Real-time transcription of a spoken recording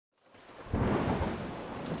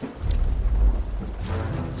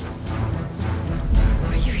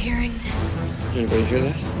hearing this? Anybody hear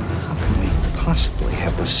that? How can we possibly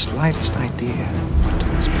have the slightest idea what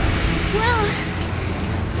to expect? Well,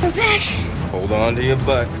 we're back. Hold on to your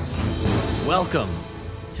butts. Welcome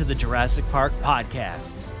to the Jurassic Park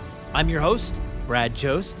podcast. I'm your host, Brad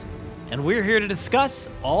Jost, and we're here to discuss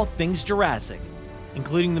all things Jurassic,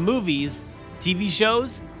 including the movies, TV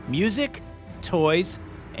shows, music, toys,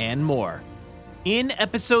 and more. In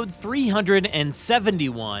episode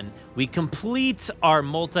 371, we complete our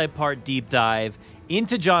multi-part deep dive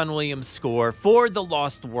into John Williams' score for The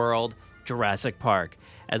Lost World, Jurassic Park.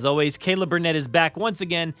 As always, Caleb Burnett is back once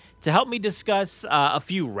again to help me discuss a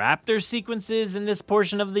few raptor sequences in this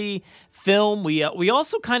portion of the film. We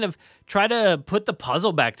also kind of try to put the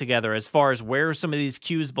puzzle back together as far as where some of these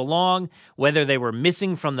cues belong, whether they were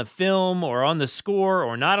missing from the film or on the score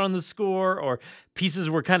or not on the score, or pieces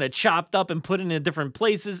were kind of chopped up and put into different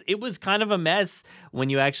places. It was kind of a mess when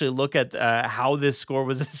you actually look at how this score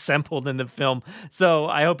was assembled in the film. So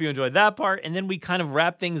I hope you enjoyed that part. And then we kind of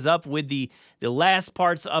wrap things up with the last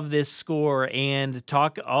parts of this score and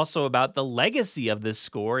talk also about the legacy of this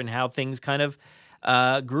score and how things kind of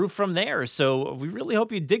grew from there. So we really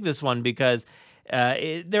hope you dig this one because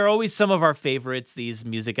they're always some of our favorites, these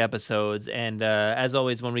music episodes. And as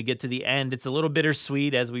always, when we get to the end, it's a little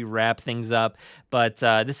bittersweet as we wrap things up. But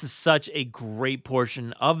this is such a great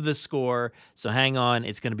portion of the score. So hang on,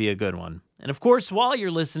 it's going to be a good one. And of course, while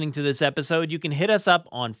you're listening to this episode, you can hit us up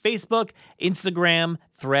on Facebook, Instagram,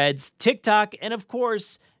 Threads, TikTok, and of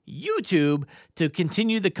course, YouTube to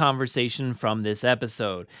continue the conversation from this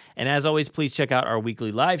episode. And as always, please check out our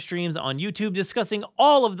weekly live streams on YouTube discussing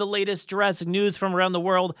all of the latest Jurassic news from around the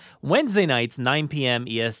world, Wednesday nights, 9 p.m.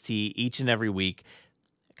 EST each and every week,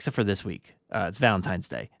 except for this week. It's Valentine's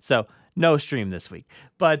Day, so no stream this week.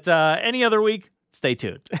 But any other week, stay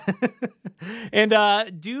tuned. And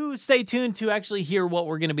do stay tuned to actually hear what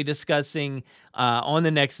we're going to be discussing on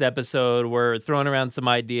the next episode. We're throwing around some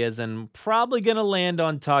ideas and probably going to land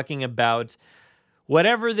on talking about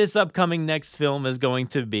whatever this upcoming next film is going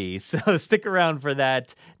to be. So stick around for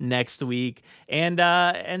that next week. And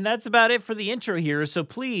that's about it for the intro here. So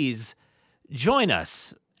please join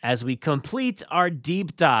us as we complete our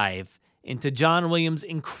deep dive into John Williams'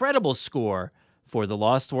 incredible score for The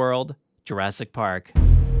Lost World, Jurassic Park.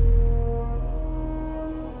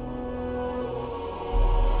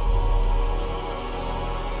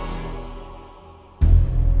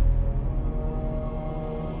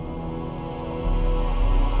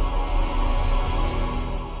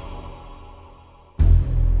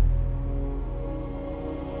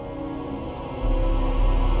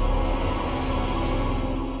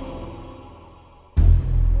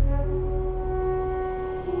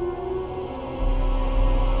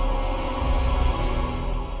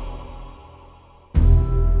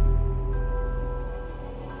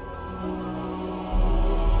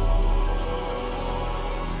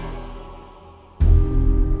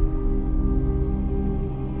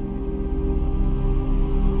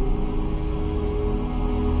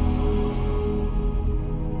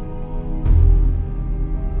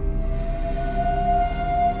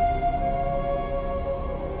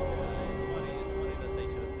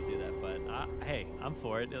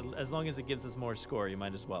 As long as it gives us more score, you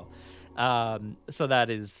might as well. So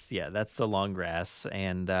that's the long grass.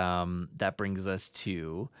 And that brings us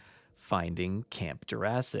to Finding Camp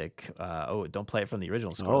Jurassic. Don't play it from the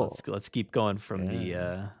original score. Let's keep going from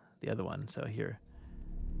the other one. So here.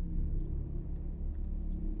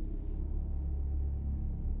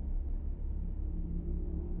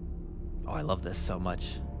 Oh, I love this so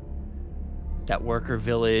much. That worker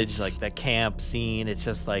village, like that camp scene, it's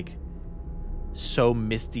just like so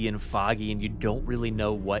misty and foggy, and you don't really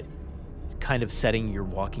know what kind of setting you're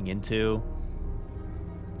walking into.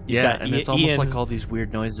 And it's almost like all these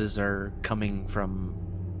weird noises are coming from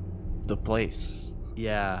the place.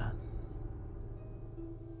 Yeah.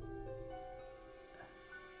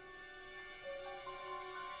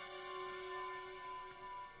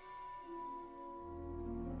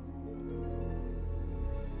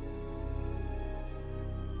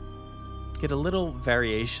 Get a little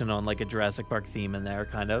variation on like a Jurassic Park theme in there,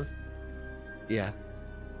 kind of. Yeah.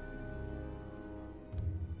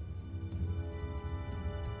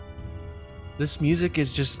 This music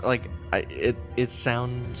is just like it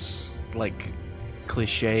sounds like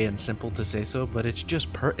cliche and simple to say so, but it's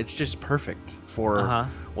just perfect for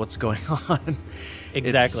what's going on.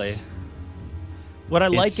 Exactly. What I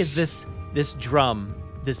like is this drum,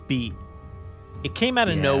 this beat. It came out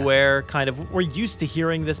of nowhere, kind of. We're used to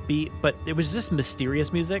hearing this beat, but it was just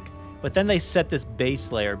mysterious music. But then they set this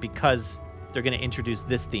bass layer because they're going to introduce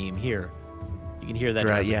this theme here. You can hear that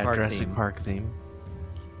Jurassic Park theme.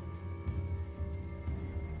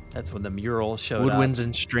 That's when the mural showed Woodwinds up.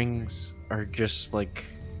 and strings are just like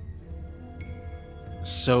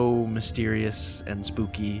so mysterious and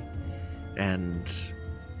spooky, and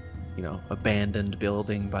abandoned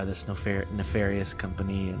building by this nefarious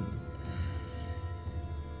company, and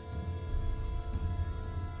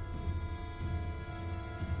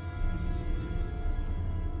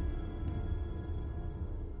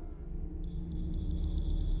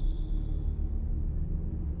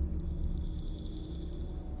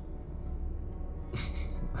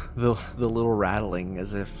the little rattling,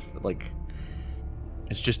 as if like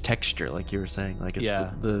it's just texture, like you were saying, like it's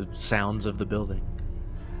the sounds of the building.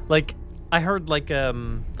 Like I heard like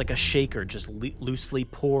a shaker just loosely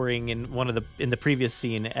pouring in in the previous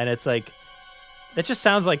scene, and it's like that just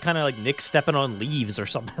sounds like kind of like Nick stepping on leaves or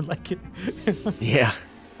something like it. Yeah.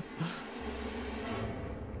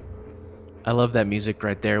 I love that music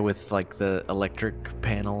right there with like the electric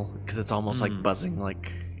panel, because it's almost like buzzing,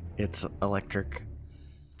 like it's electric.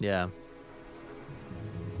 Yeah.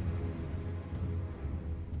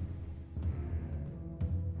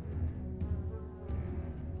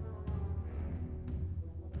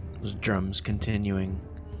 Those drums continuing.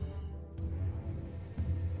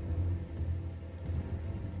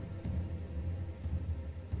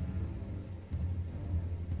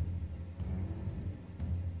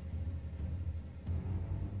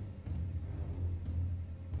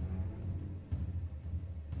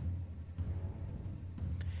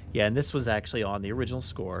 Yeah, and this was actually on the original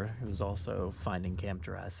score. It was also Finding Camp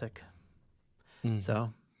Jurassic. Mm-hmm.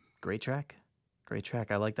 So, great track. Great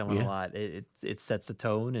track. I like that one a lot. It sets a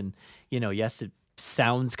tone, and yes, it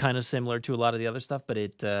sounds kind of similar to a lot of the other stuff, but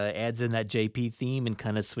it adds in that JP theme and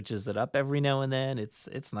kind of switches it up every now and then.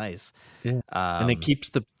 It's nice. Yeah. And it keeps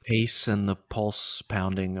the pace and the pulse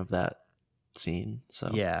pounding of that scene.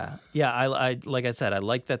 So yeah. I like I said, I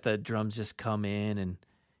like that the drums just come in and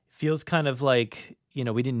feels kind of like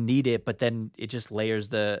we didn't need it, but then it just layers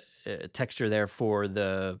the texture there for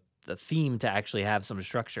the theme to actually have some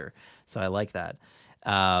structure. So I like that.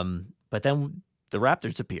 But then the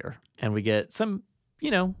Raptors appear, and we get some,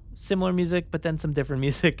 similar music, but then some different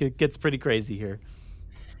music. It gets pretty crazy here.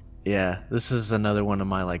 Yeah, this is another one of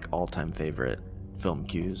my like all-time favorite film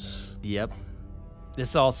cues. Yep.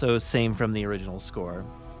 This also same from the original score.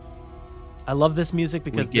 I love this music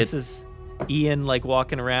because this is Ian like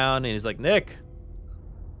walking around, and he's like, Nick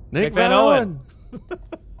Van Owen.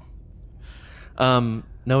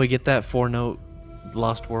 No, we get that 4-note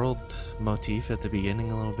Lost World motif at the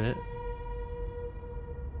beginning a little bit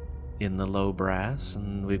in the low brass,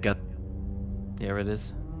 and we've got there it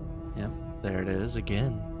is. Yeah, there it is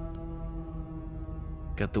again.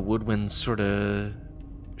 Got the woodwinds sort of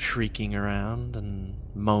shrieking around and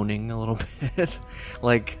moaning a little bit.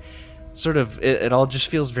 Like sort of it all just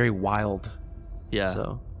feels very wild. Yeah.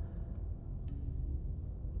 So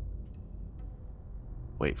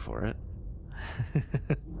wait for it.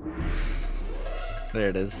 There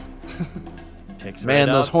it is. Man,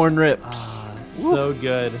 those horn rips. So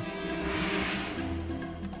good.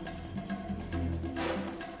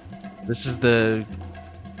 This is the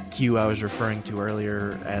cue I was referring to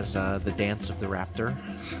earlier as the dance of the raptor.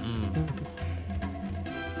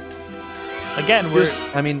 Again,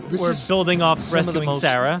 we're building off rescuing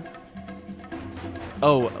Sarah.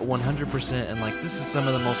 Oh, 100%. And like this is some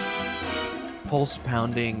of the most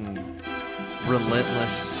pulse-pounding,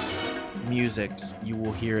 relentless music you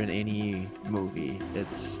will hear in any movie.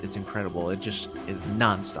 It's incredible. It just is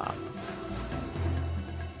nonstop.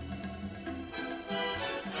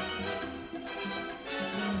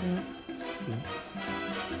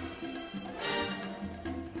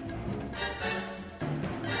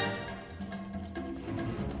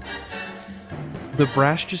 The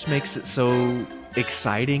brass just makes it so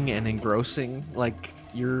exciting and engrossing. Like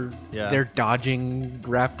they're dodging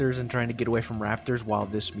raptors and trying to get away from raptors while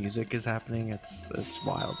this music is happening. It's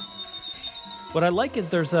wild. What I like is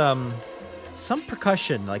there's some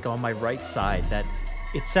percussion like on my right side that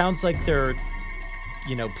it sounds like they're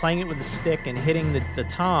playing it with a stick and hitting the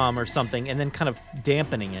tom or something, and then kind of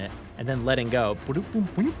dampening it and then letting go.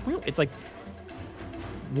 It's like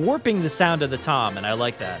warping the sound of the tom, and I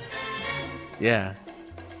like that. Yeah.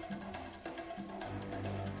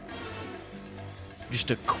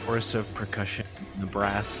 Just a chorus of percussion, the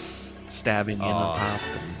brass stabbing in on top.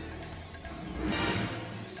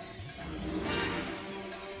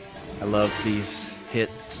 I love these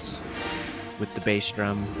hits with the bass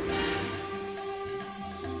drum.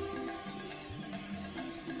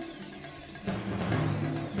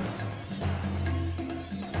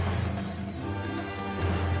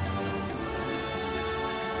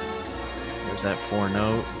 There's that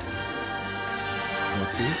 4-note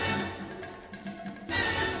too.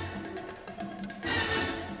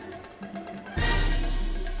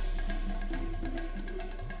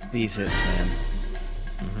 These hits, man.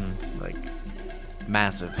 Like,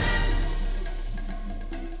 massive.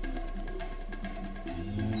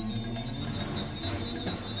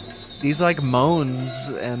 These, like, moans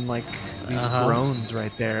and, like, these groans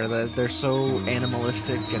right there. They're so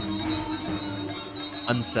animalistic and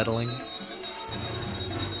unsettling.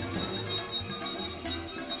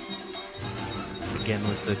 Again,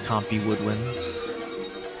 with the compy woodwinds.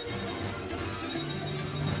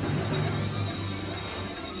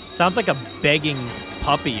 Sounds like a begging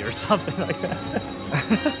puppy or something like that.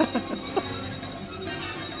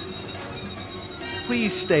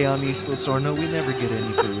 Please stay on Isla Sorna. We never get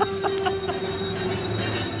any food.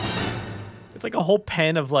 It's like a whole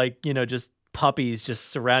pen of, like, you know, just puppies just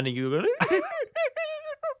surrounding you.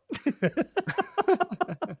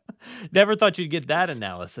 Never thought you'd get that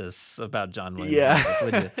analysis about John Williams. Yeah.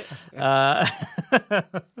 Would you?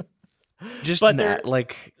 Just But that,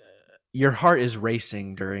 like, your heart is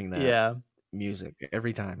racing during that music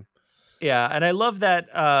every time. Yeah, and I love that.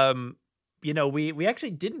 You know, we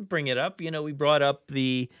actually didn't bring it up. You know, we brought up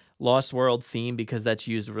the Lost World theme because that's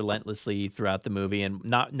used relentlessly throughout the movie, and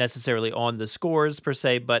not necessarily on the scores per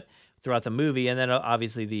se, but throughout the movie. And then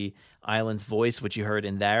obviously the island's voice, which you heard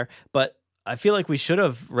in there. But I feel like we should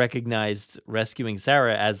have recognized Rescuing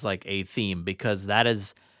Sarah as like a theme, because that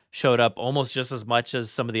has showed up almost just as much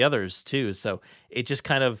as some of the others too. So it just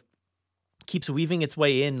kind of keeps weaving its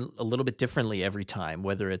way in a little bit differently every time,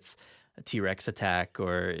 whether it's a T-Rex attack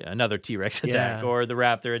or another T-Rex attack or the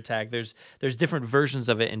raptor attack. There's different versions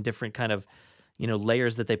of it and different kind of, you know,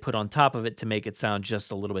 layers that they put on top of it to make it sound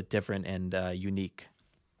just a little bit different and unique.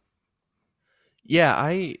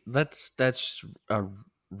 Yeah, that's a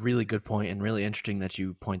really good point and really interesting that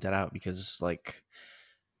you point that out, because, like,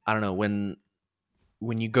 I don't know, when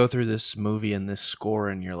you go through this movie and this score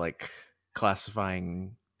and you're like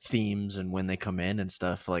classifying themes and when they come in and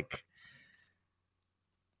stuff, like,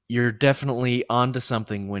 you're definitely onto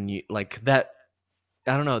something when you like that.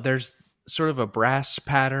 I don't know, there's sort of a brass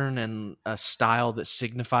pattern and a style that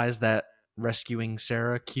signifies that Rescuing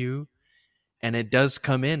Sarah cue, and it does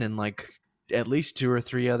come in like at least 2 or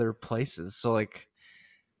 3 other places. So, like,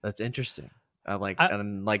 that's interesting.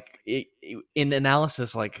 In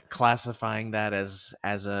analysis, like, classifying that as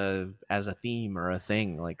a theme or a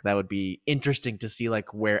thing, like, that would be interesting to see, like,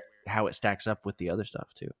 how it stacks up with the other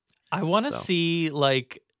stuff too. I want to see,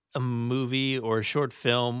 like, a movie or a short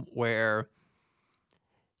film where,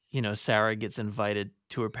 you know, Sarah gets invited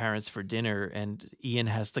to her parents for dinner and Ian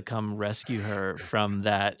has to come rescue her from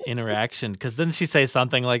that interaction. Because didn't she say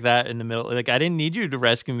something like that in the middle? Like, I didn't need you to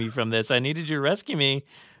rescue me from this. I needed you to rescue me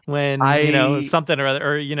when, you know, something or other,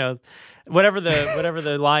 or, you know, whatever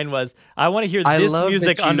the line was. I want to hear this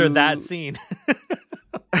music under that scene.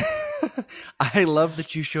 I love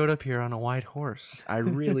that you showed up here on a white horse. I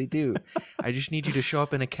really do. I just need you to show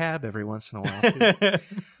up in a cab every once in a while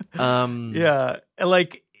too. Yeah,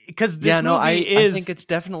 like, because this movie I think it's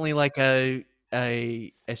definitely like a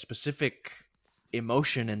specific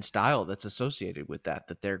emotion and style that's associated with that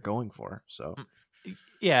they're going for. So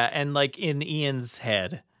yeah, and like in Ian's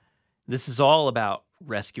head, this is all about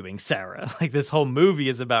rescuing Sarah. Like, this whole movie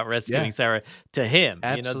is about rescuing Sarah to him.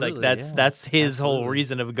 Absolutely, you know, like that's his whole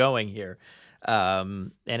reason of going here.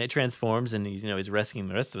 And it transforms, and he's rescuing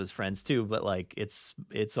the rest of his friends too. But, like, it's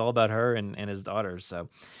all about her and his daughter. So,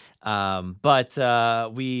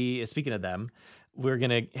 we, speaking of them, we're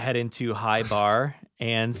gonna head into High Bar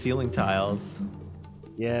and Ceiling Tiles.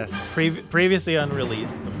 Yes. Previously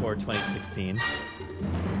unreleased before 2016.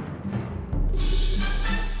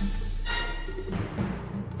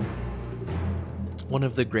 One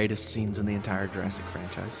of the greatest scenes in the entire Jurassic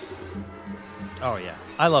franchise. Oh yeah,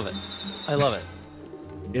 I love it.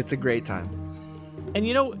 It's a great time. And,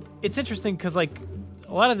 you know, it's interesting because, like,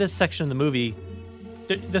 a lot of this section of the movie,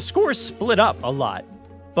 the score is split up a lot,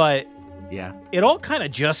 but yeah, it all kind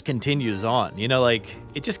of just continues on. You know, like,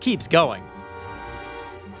 it just keeps going.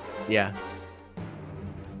 Yeah.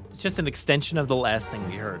 It's just an extension of the last thing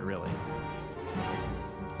we heard, really.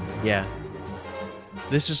 Yeah.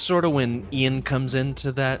 This is sort of when Ian comes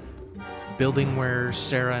into that building where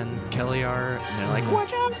Sarah and Kelly are, and they're like,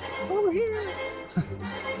 "Watch out, over here."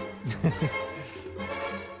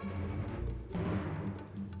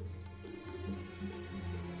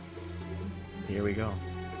 Here we go.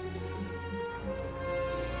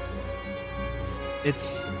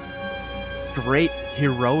 It's great,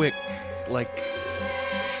 heroic, like,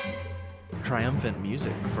 triumphant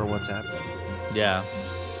music for what's happening. Yeah.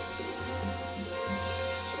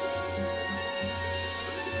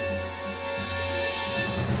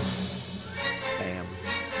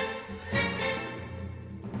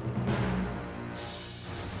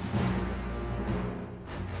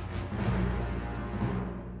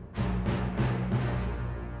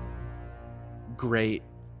 great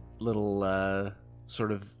little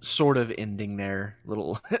sort of ending there.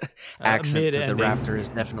 Little accent to the raptor is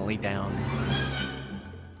definitely down.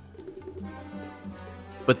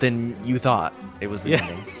 But then you thought it was the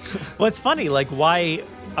ending. Well, it's funny, like why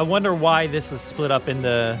I wonder why this is split up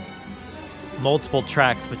into multiple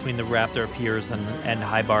tracks between the raptor appears and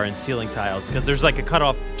high bar and ceiling tiles, because there's like a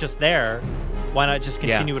cutoff just there. Why not just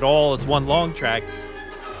continue it all as one long track?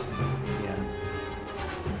 Yeah.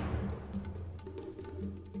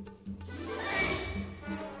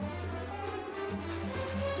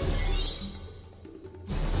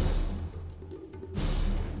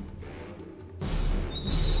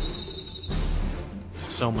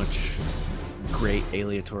 So much great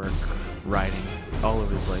aleatoric writing all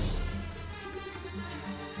over the place.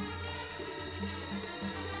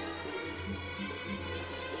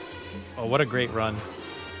 Oh, what a great run.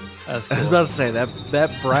 That's cool. I was about to say,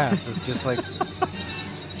 that brass is just like,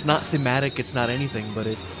 it's not thematic, it's not anything, but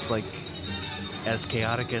it's like as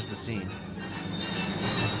chaotic as the scene.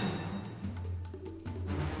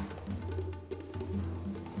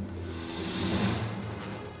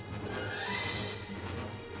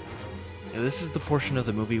 Yeah, this is the portion of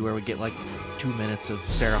the movie where we get like 2 minutes of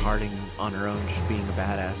Sarah Harding on her own just being a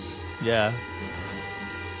badass. Yeah.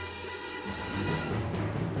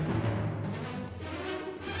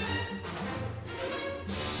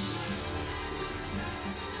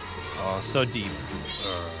 Oh, so deep.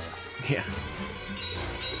 Yeah.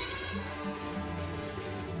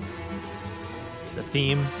 The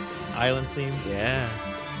theme, Island's theme. Yeah.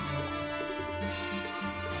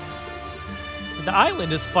 The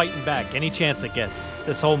island is fighting back any chance it gets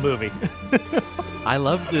this whole movie. I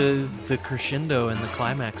love the crescendo and the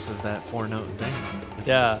climax of that 4-note thing.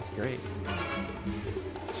 It's great.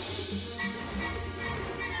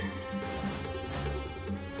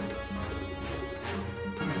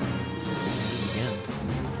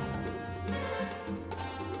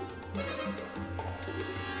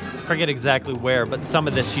 I forget exactly where, but some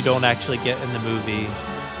of this you don't actually get in the movie.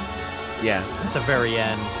 Yeah. At the very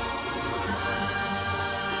end.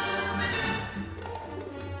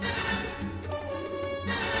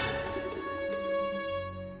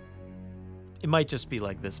 It might just be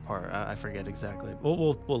like this part. I forget exactly.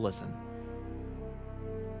 We'll listen.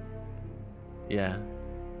 Yeah.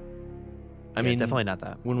 I mean, definitely not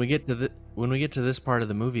that. When we get to this part of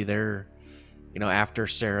the movie, they're, after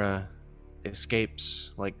Sarah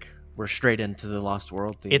escapes, like we're straight into the Lost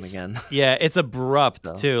World theme again. Yeah, it's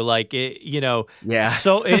abrupt too. Like it, Yeah.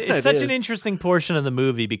 So it's such an interesting portion of the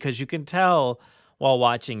movie because you can tell while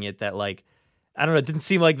watching it that like, I don't know, it didn't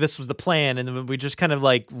seem like this was the plan, and then we just kind of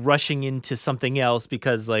like rushing into something else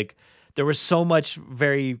because like there was so much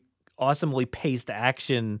very awesomely paced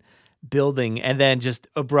action building and then just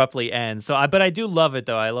abruptly ends. So but I do love it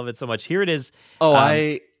though. I love it so much. Here it is. Oh,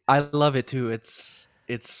 I love it too. It's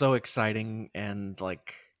so exciting and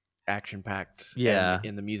like action packed. Yeah.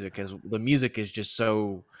 In the music, as the music is just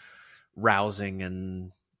so rousing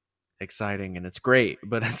and exciting, and it's great,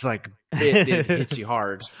 but it's like it hits you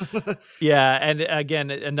hard. Yeah, and again,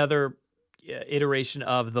 another iteration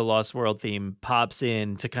of the Lost World theme pops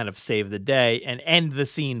in to kind of save the day and end the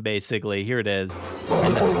scene. Basically, here it is.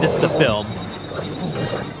 And this is the film.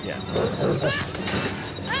 Yeah.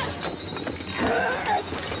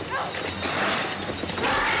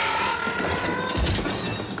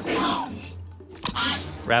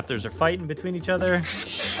 Raptors are fighting between each other.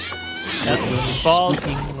 That's when he falls.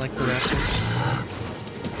 Speaking like the raptors.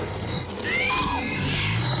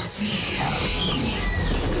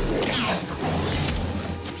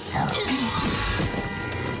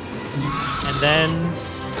 And then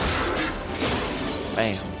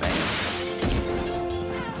bam, bam.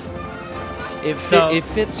 It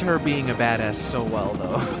fits her being a badass so well,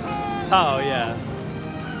 though. Oh yeah.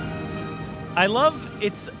 I love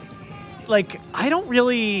it's like I don't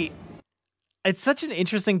really. It's such an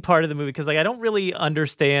interesting part of the movie because like I don't really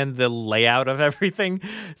understand the layout of everything.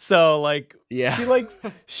 So like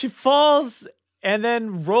she falls and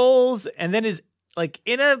then rolls and then is like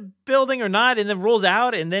in a building or not, and then rolls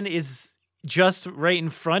out and then is just right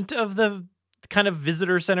in front of the kind of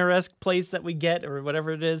visitor center-esque place that we get or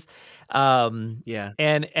whatever it is. Yeah.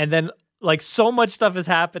 And then like so much stuff is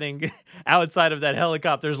happening outside of that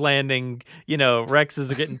helicopter's landing,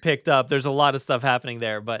 Rexes are getting picked up. There's a lot of stuff happening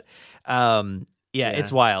there, but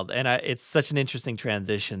it's wild. And it's such an interesting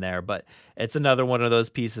transition there, but it's another one of those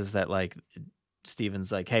pieces that like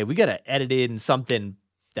Steven's like, hey, we got to edit in something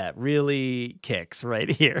that really kicks right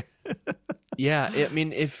here. Yeah. I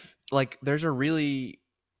mean, if like, there's a really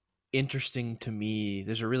interesting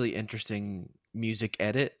music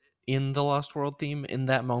edit in the Lost World theme in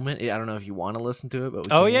that moment. I don't know if you want to listen to it,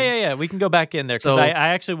 but we yeah. We can go back in there because So- I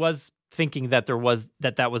actually was thinking that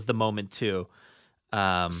that was the moment too.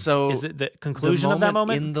 So is it the conclusion of that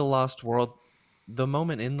moment in the Lost World? The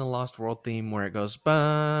moment in the Lost World theme where it goes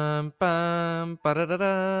bum bum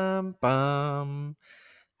ba-da-da-dum bum.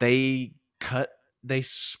 They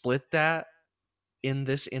split that in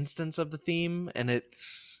this instance of the theme, and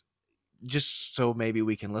it's just so maybe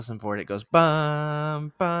we can listen for it. It goes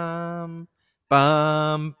bum bum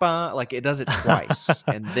bum bum, like it does it twice,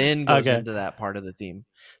 and then goes Okay. into that part of the theme.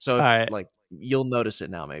 So if All right. like you'll notice it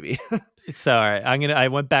now, maybe. So all right, I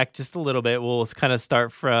went back just a little bit. We'll kind of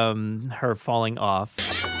start from her falling off.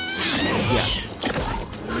 Yeah.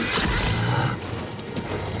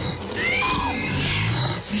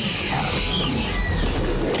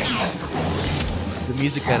 The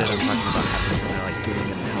music edit I'm talking about happens when they're like getting in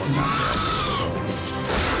the helicopter.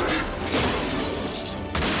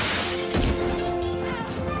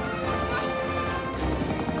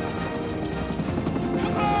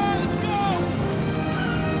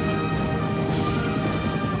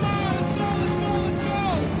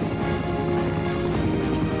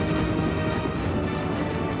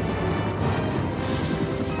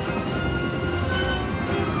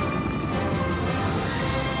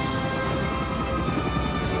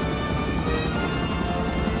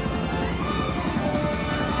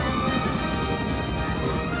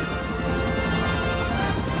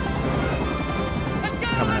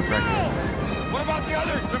 Coming up right here. What about the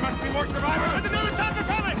others? There must be more survivors. And another time they're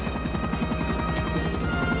coming.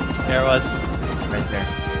 There it was. Right there.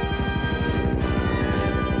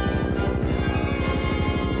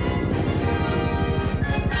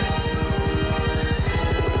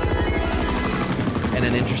 And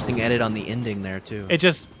an interesting edit on the ending there too. It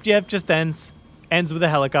just ends with a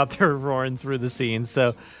helicopter roaring through the scene.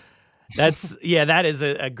 So that's that is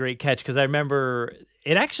a great catch because I remember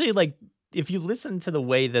it actually like if you listen to the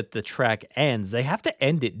way that the track ends, they have to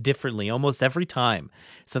end it differently almost every time.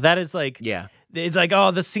 So that is like it's like,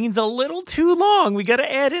 oh, the scene's a little too long. We got to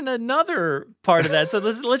add in another part of that. So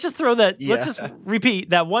let's just throw that. Let's just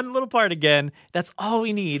repeat that one little part again. That's all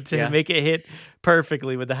we need to make it hit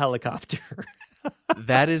perfectly with the helicopter.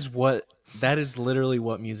 That is literally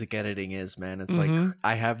what music editing is, man. It's like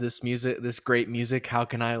I have this great music. How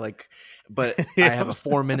can I but I have a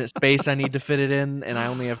 4-minute space I need to fit it in, and I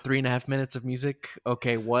only have 3.5 minutes of music.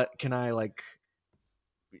 Okay, what can I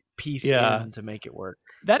piece in to make it work?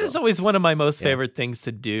 That is always one of my most favorite things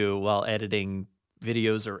to do while editing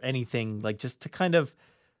videos or anything, like just to kind of,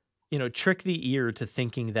 trick the ear to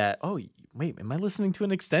thinking that, oh, wait, am I listening to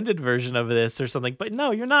an extended version of this or something? But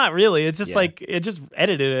no, you're not really. It's just it just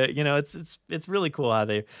edited it. It's really cool how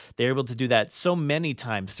they're able to do that so many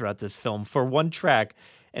times throughout this film for one track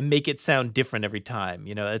and make it sound different every time.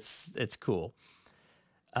 It's cool.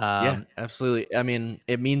 Yeah, absolutely. I mean,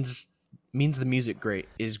 it means the music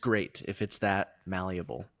is great if it's that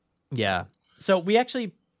malleable. Yeah. So we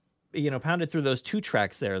actually, pounded through those 2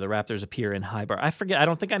 tracks there. The Raptors Appear in High Bar. I forget. I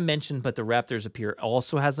don't think I mentioned, but the Raptors Appear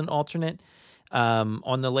also has an alternate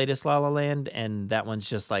on the latest La La Land, and that one's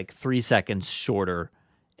just like 3 seconds shorter,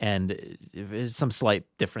 and some slight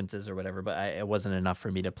differences or whatever. But it wasn't enough for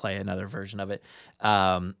me to play another version of it.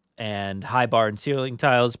 And High Bar and Ceiling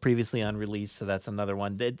Tiles previously unreleased, so that's another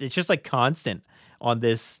one. It's just like constant on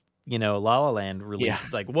this. La La Land release. Yeah.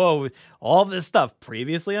 It's like, whoa, all this stuff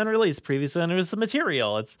previously unreleased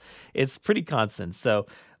material. It's pretty constant. So,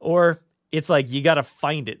 or it's like you got to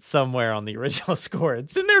find it somewhere on the original score.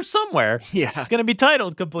 It's in there somewhere. Yeah, it's going to be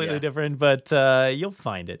titled completely different, but you'll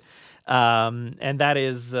find it. And that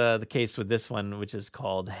is the case with this one, which is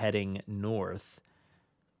called Heading North.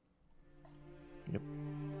 Yep.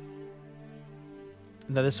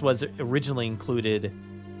 Now, this was originally included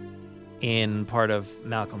in part of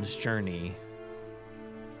Malcolm's Journey.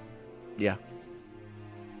 Yeah.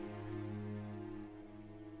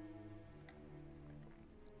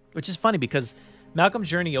 Which is funny because Malcolm's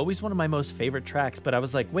Journey, always one of my most favorite tracks, but I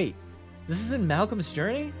was like, wait, this is in Malcolm's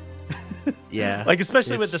Journey? Yeah.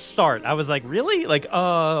 Especially with the start. I was like, really?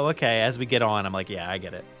 Oh, okay. As we get on, I'm like, yeah, I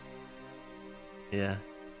get it. Yeah.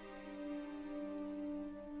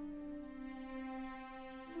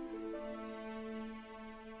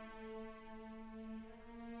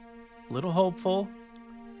 Little hopeful.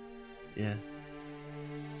 Yeah.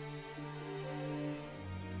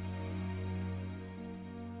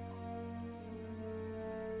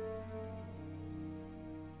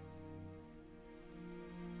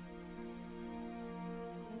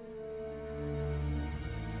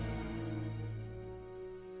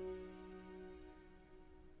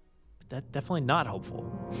 definitely not hopeful.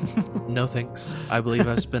 No thanks. I believe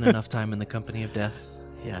I've spent enough time in the company of death.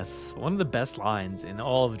 Yes, one of the best lines in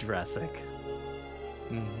all of Jurassic.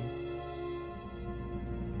 Mm-hmm.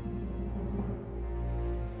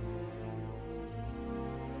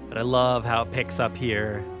 But I love how it picks up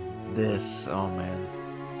here. Oh man.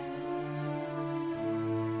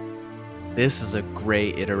 This is a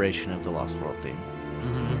great iteration of the Lost World theme.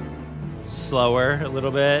 Mm-hmm. Slower a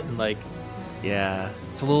little bit, and like, yeah,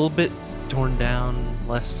 it's a little bit torn down,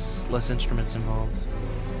 less instruments involved.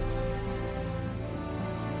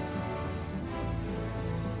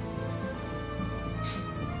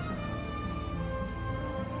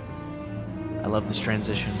 I love this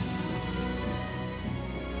transition.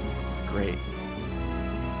 Great.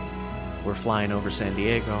 We're flying over San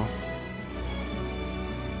Diego.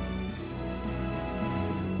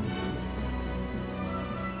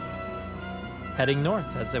 heading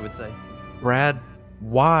north, as they would say. Brad,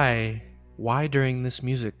 why during this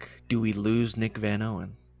music do we lose Nick Van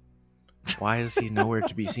Owen? Why is he nowhere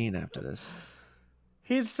to be seen after this?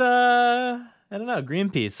 He's, I don't know,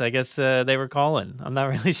 Greenpeace. I guess they were calling. I'm not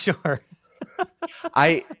really sure.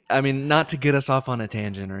 I mean, not to get us off on a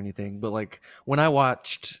tangent or anything, but like when I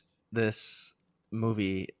watched this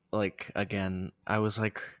movie, like again, I was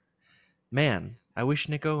like, man, I wish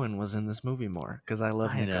Nick Owen was in this movie more because I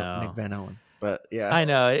love Nick Van Owen. But yeah, I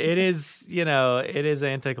know it is. You know, it is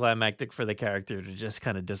anticlimactic for the character to just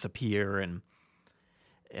kind of disappear and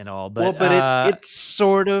all. But it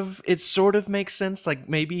sort of makes sense. Like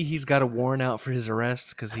maybe he's got a warrant out for his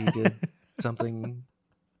arrest because he did something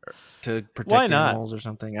to protect animals or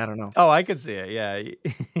something. I don't know. Oh, I could see it. Yeah,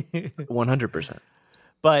 100%.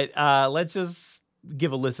 But let's just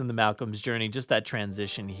give a listen to Malcolm's journey. Just that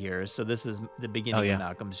transition here. So this is the beginning of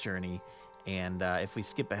Malcolm's journey. And if we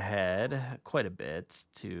skip ahead quite a bit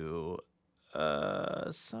to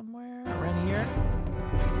somewhere around here.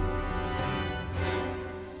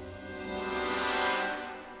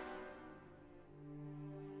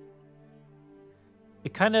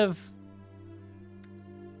 It kind of,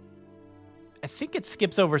 I think it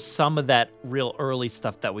skips over some of that real early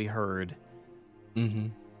stuff that we heard. Mm-hmm.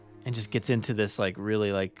 And just gets into this like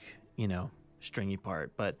really like, you know, stringy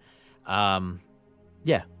part. But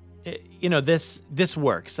yeah. This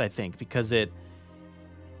works, I think, because it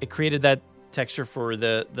created that texture for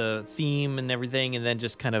the theme and everything, and then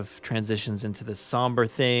just kind of transitions into this somber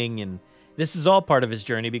thing. And this is all part of his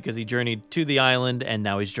journey because he journeyed to the island and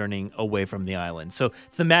now he's journeying away from the island. So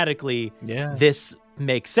thematically, this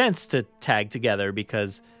makes sense to tag together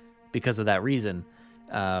because of that reason.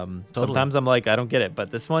 Sometimes I'm like, I don't get it,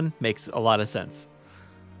 but this one makes a lot of sense.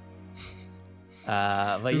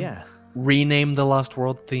 But yeah. Rename the Lost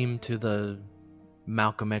World theme to the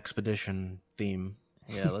Malcolm Expedition theme.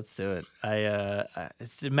 Yeah, let's do it.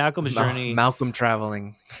 It's Malcolm's journey. Malcolm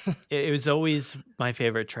traveling. It was always my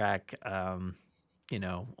favorite track, on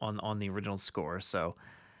the original score. So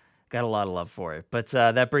got a lot of love for it. But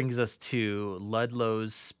that brings us to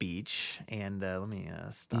Ludlow's speech. And let me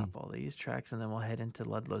stop all these tracks, and then we'll head into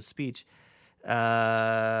Ludlow's speech.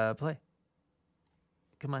 Play.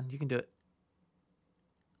 Come on, you can do it.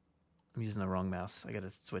 I'm using the wrong mouse. I got to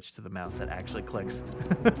switch to the mouse that actually clicks.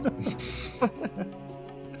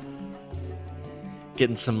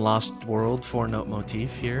 Getting some Lost World 4-note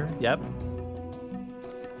motif here. Yep.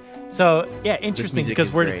 So, yeah, interesting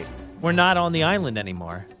because we're not on the island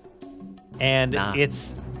anymore. And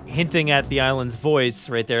it's hinting at the island's voice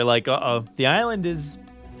right there, like, uh-oh, the island is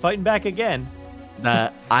fighting back again.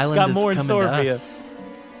 The island got is more in coming store to for us.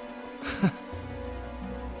 you.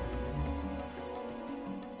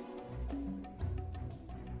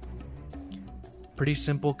 Pretty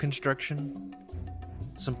simple construction.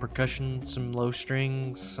 Some percussion, some low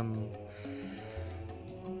strings, some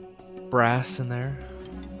brass in there.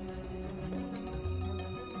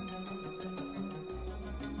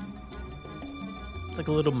 It's like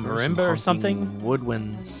a little marimba or something.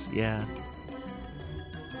 Woodwinds, yeah.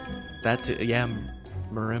 That too, yeah,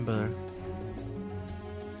 marimba.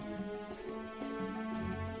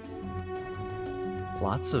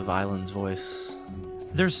 Lots of Island's voice.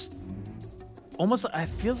 There's almost, it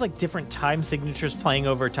feels like different time signatures playing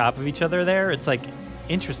over top of each other there. It's like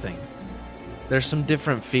interesting. There's some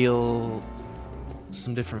different feelings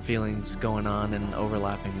going on and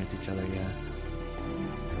overlapping with each other, yeah.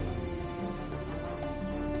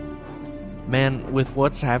 Man, with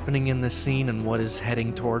what's happening in this scene and what is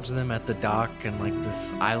heading towards them at the dock and like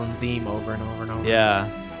this island theme over and over and over. Yeah.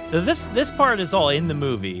 So this part is all in the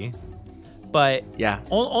movie, but yeah,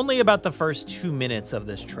 only about the first 2 minutes of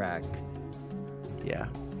this track. Yeah.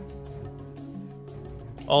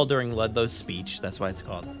 all during Ludlow's speech. That's why it's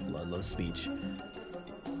called Ludlow's speech.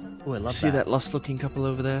 Oh, I love See that lost-looking couple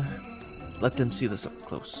over there? Let them see this up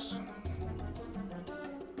close.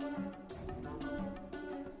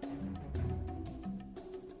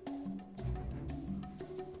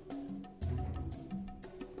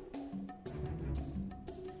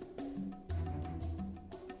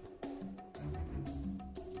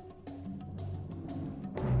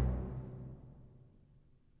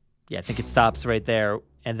 Yeah, I think it stops right there,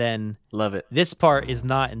 and then Love it. this part is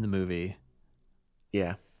not in the movie.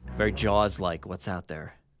 Yeah. Very Jaws-like. What's out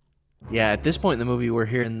there? Yeah, at this point in the movie, we're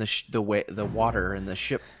hearing the water and the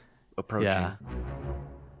ship approaching. Yeah.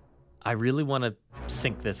 I really want to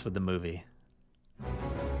sync this with the movie.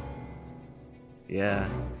 Yeah.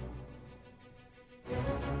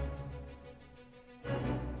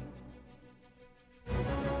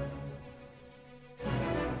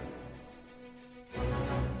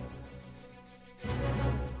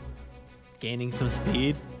 Gaining some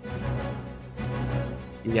speed.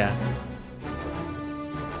 Yeah.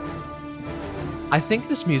 I think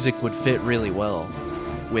this music would fit really well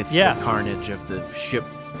with the carnage of the ship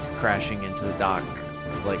crashing into the dock.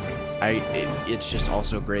 Like, it's just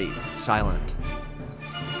also great silent.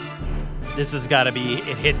 This has got to be,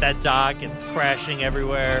 it hit that dock, it's crashing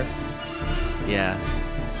everywhere. Yeah.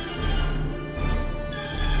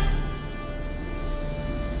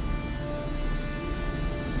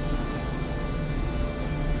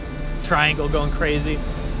 Triangle going crazy.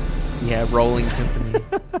 Yeah, rolling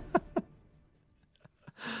timpani.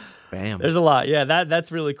 Bam. There's a lot. Yeah,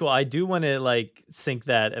 that's really cool. I do want to like sync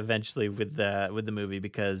that eventually with the movie,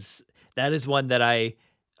 because that is one that I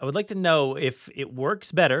would like to know if it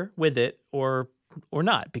works better with it or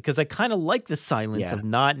not, because I kind of like the silence of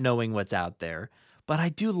not knowing what's out there, but I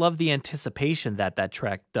do love the anticipation that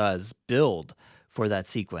track does build for that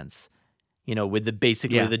sequence. You know, with the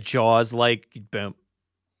basically the Jaws like boom,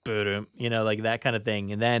 boom, you know, like that kind of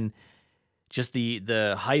thing, and then just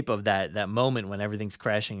the hype of that moment when everything's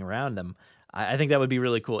crashing around them. I think that would be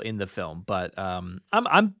really cool in the film, but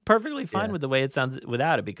I'm perfectly fine with the way it sounds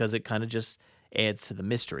without it, because it kind of just adds to the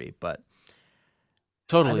mystery. But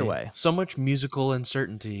totally, either way, so much musical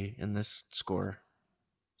uncertainty in this score,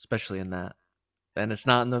 especially in that, and it's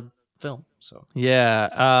not in the film. So yeah,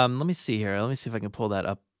 let me see here. Let me see if I can pull that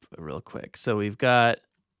up real quick. So we've got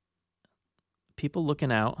people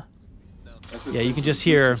looking out. Yeah, you can just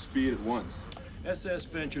hear speed at once. SS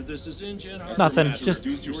Venture, this is InGen. nothing, just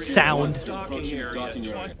sound. Docking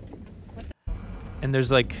area. And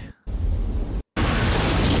there's like a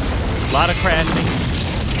lot of crashing.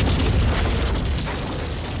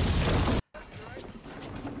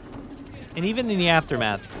 And even in the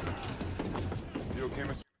aftermath,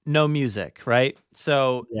 no music, right?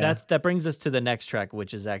 So that brings us to the next track,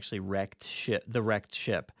 which is actually the wrecked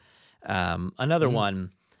ship. Another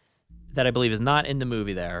one that I believe is not in the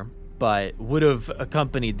movie there, but would have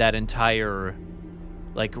accompanied that entire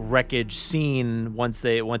like wreckage scene once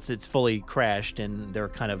it's fully crashed and they're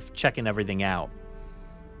kind of checking everything out.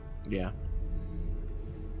 Yeah.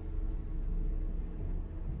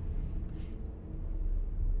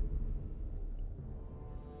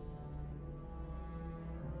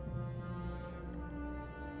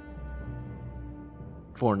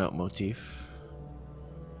 Four-note motif.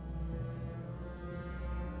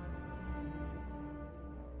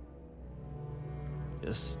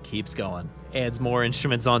 Just keeps going. Adds more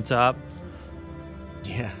instruments on top.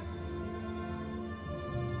 Yeah.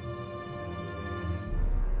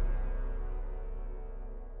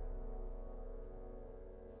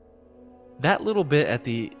 That little bit at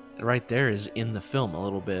the right there is in the film a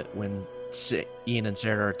little bit when Ian and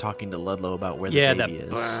Sarah are talking to Ludlow about where the baby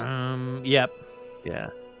is. Yep. Yeah.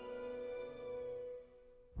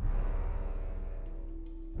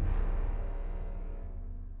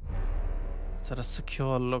 It's at a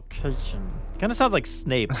secure location. Kind of sounds like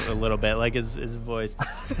Snape a little bit, like his voice.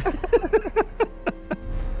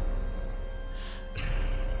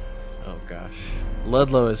 Oh gosh.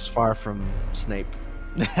 Ludlow is far from Snape.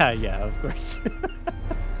 Yeah, of course.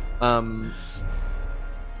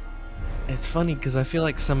 It's funny because I feel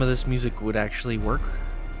like some of this music would actually work.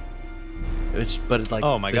 But like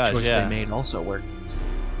oh my the gosh, choice yeah. they made also worked.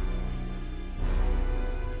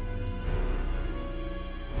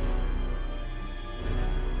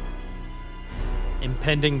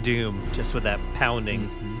 Impending doom, just with that pounding.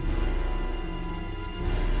 Mm-hmm.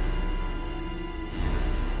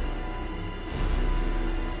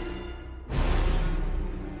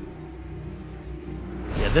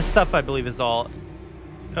 Yeah, this stuff I believe is all...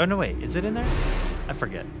 Oh, no, wait. Is it in there? I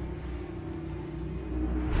forget.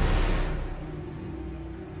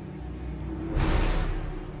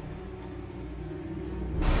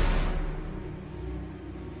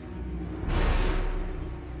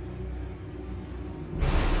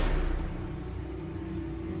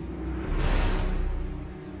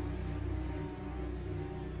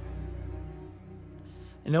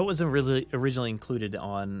 I know it wasn't really originally included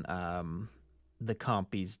on the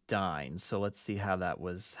Compy's Dine, so let's see how that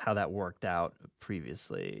worked out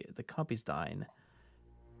previously. The Compy's Dine.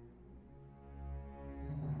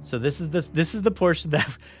 So this is the portion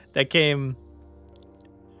that came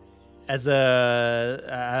as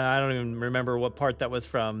I don't even remember what part that was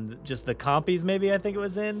from. Just the Compy's, maybe, I think it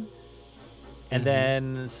was in. And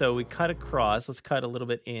then so we cut across. Let's cut a little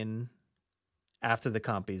bit in after the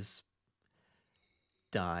Compy's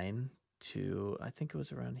Dine to, I think it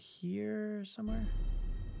was around here somewhere.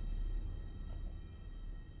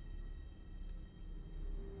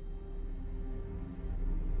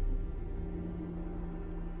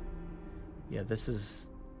 Yeah, this is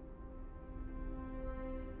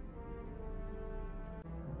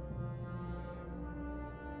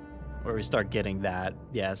where we start getting that.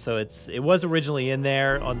 Yeah, so it was originally in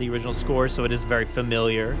there on the original score, so it is very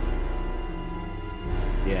familiar.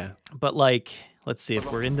 Yeah. But like, let's see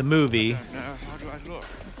if we're in the movie. Now, how do I look?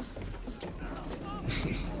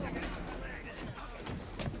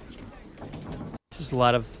 Just a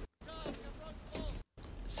lot of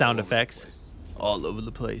sound effects all over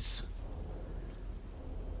the place.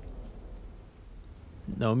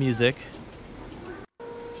 No music.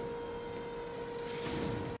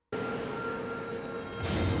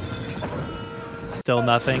 Still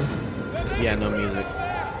nothing. Yeah, no music.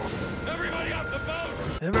 Everybody off the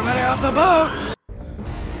boat! Everybody off the boat!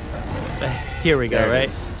 Here we go, There it right?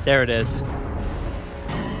 is. There it is.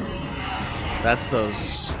 That's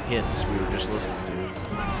those hits we were just listening to.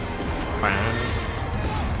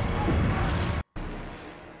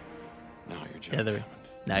 Now you're John Yeah, Hammond.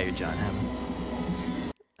 now you're John Hammond.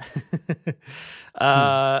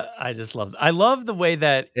 I just love. I love the way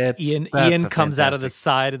that That's Ian a comes out of the fantastic-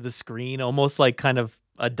 side of the screen, almost like kind of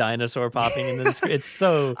a dinosaur popping into the screen. It's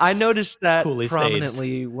so. I noticed that Coolly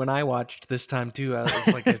prominently when I watched this time too. It's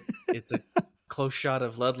like it's a close shot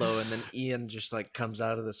of Ludlow, and then Ian just like comes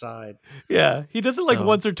out of the side. Yeah, he does it like So-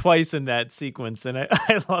 once or twice in that sequence, and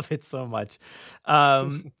I love it so much.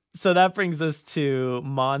 So that brings us to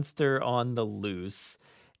Monster on the Loose.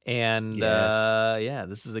 And Yes. yeah,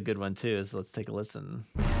 this is a good one too. So let's take a listen.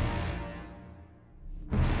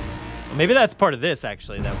 Maybe that's part of this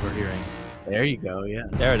actually that we're hearing. There you go. Yeah.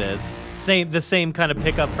 There it is. The same kind of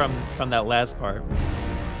pickup from that last part.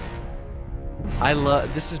 I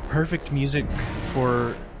love. This is perfect music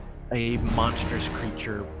for a monstrous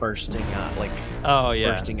creature bursting out, like Oh yeah.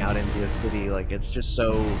 bursting out into the city. Like it's just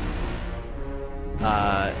so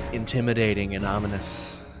intimidating and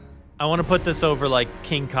ominous. I want to put this over like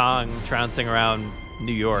King Kong trouncing around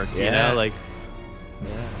New York. You Yeah. know, like Yeah.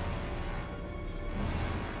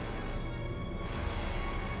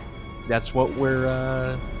 That's what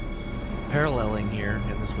we're paralleling here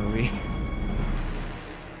in this movie.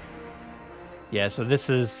 yeah. So this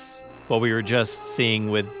is what we were just seeing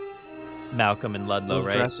with Malcolm and Ludlow, Little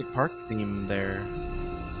right? Jurassic Park theme there.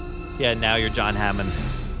 Yeah. Now you're John Hammond.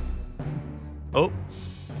 Oh.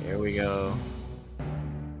 Here we go.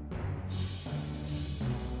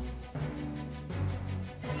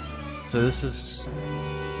 So this is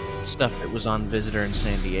stuff that was on Visitor in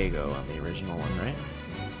San Diego on the original one, right?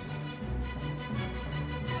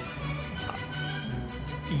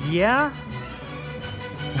 Yeah.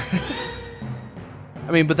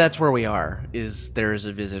 I mean, but that's where we are. Is there is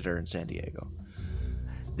a Visitor in San Diego?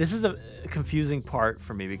 This is a confusing part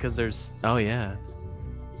for me because there's Oh yeah.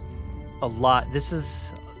 a lot.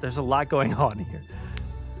 There's a lot going on here.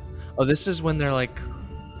 Oh, this is when they're like,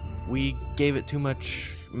 we gave it too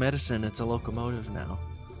much medicine. It's a locomotive now.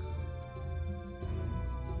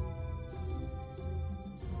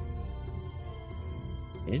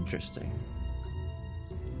 Interesting.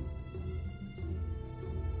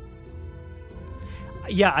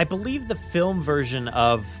 Yeah, I believe the film version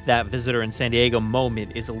of that Visitor in San Diego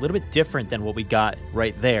moment is a little bit different than what we got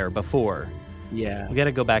right there before. Yeah. We got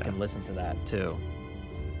to go back and listen to that too.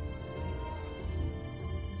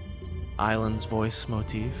 Island's voice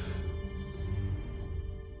motif.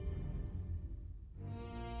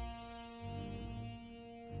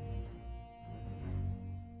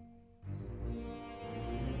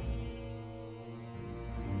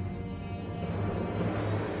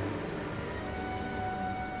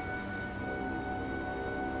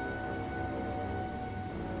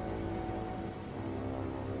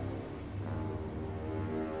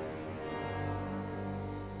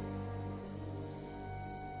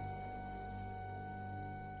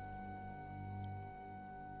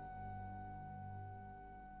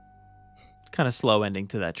 Kind of slow ending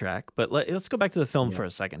to that track, but let's go back to the film for a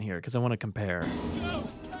second here because I want to compare.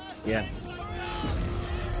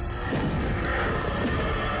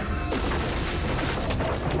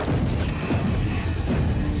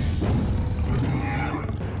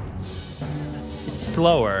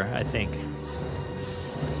 slower, I think.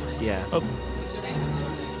 Yeah. Oh.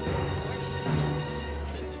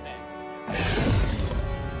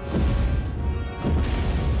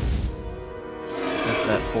 That's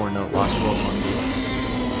that 4-note Lost World motif.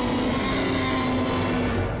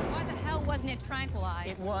 Why the hell wasn't it tranquilized?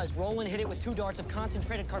 It was. Roland hit it with 2 darts of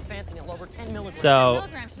concentrated carfentanil, over 10 milligrams. So,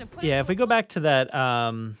 yeah, if we go back to that,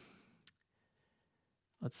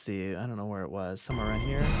 let's see, I don't know where it was, somewhere around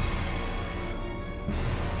here.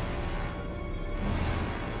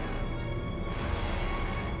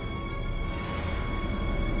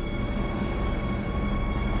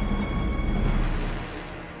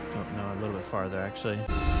 Oh, no, a little bit farther, actually.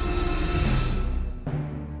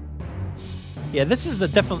 Yeah, this is the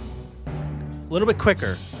definitely a little bit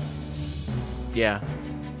quicker. Yeah.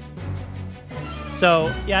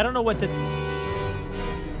 So, yeah, I don't know what the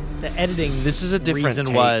editing This is a different reason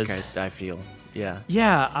take, was. I feel. Yeah.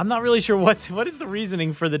 Yeah, I'm not really sure what is the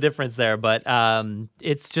reasoning for the difference there, but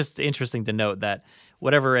it's just interesting to note that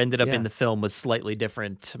whatever ended up in the film was slightly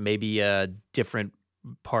different, maybe a different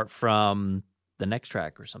part from the next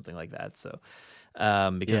track or something like that. So,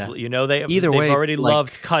 because they've already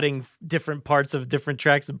loved cutting different parts of different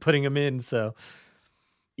tracks and putting them in. So,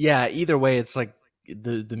 yeah, either way, it's like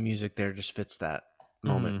the music there just fits that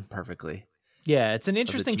moment perfectly. Yeah, it's an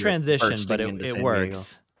interesting transition, but it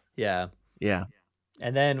works. Yeah. Yeah.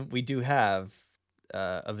 And then we do have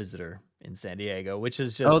a visitor in San Diego, which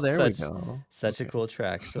is just such a cool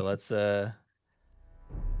track. So let's get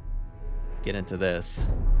into this.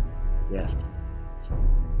 Yes.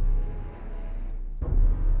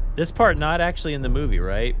 This part not actually in the movie,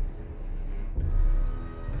 right?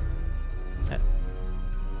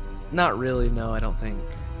 Not really, no, I don't think.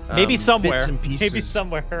 Maybe somewhere. Bits and pieces. Maybe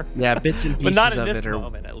somewhere. Yeah, bits and pieces but not in of this it are,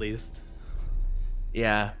 moment, at least.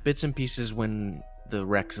 Yeah, bits and pieces when the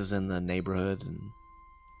Rex is in the neighborhood and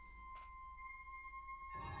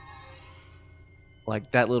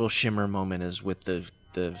like that little shimmer moment is with the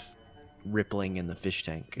rippling in the fish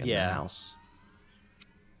tank in the house.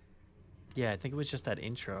 Yeah, I think it was just that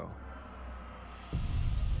intro.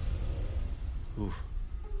 Oof.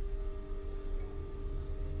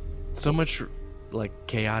 So much like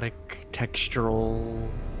chaotic textural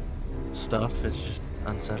stuff. It's just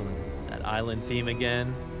unsettling. That island theme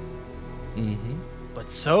again. Mm-hmm. But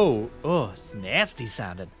it's nasty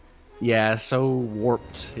sounding. Yeah, so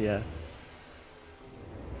warped. Yeah.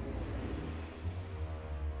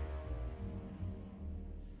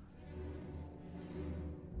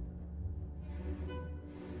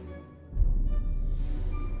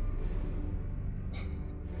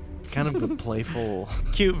 Kind of a playful,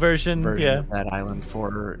 cute version of that island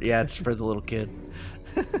for it's for the little kid.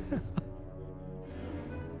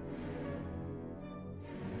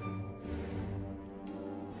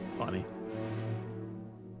 Funny.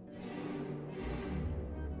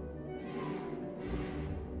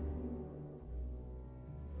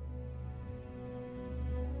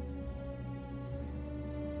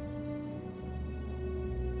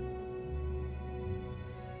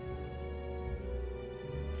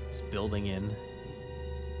 Building in.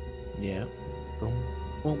 Yeah. Boom,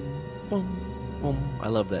 boom, boom, boom. I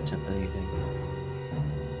love that timpani thing.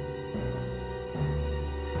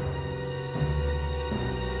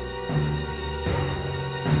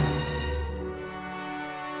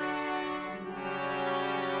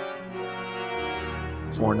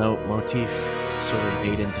 Four-note motif sort of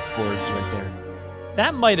made into chords right there.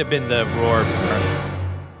 That might have been the roar part.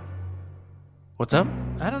 What's up?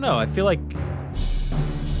 I don't know. I feel like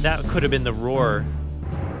that could have been the roar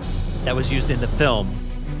that was used in the film,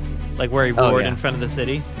 like where he roared in front of the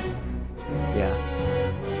city. Yeah.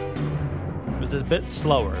 It was a bit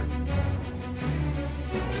slower.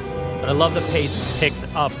 But I love the pace is picked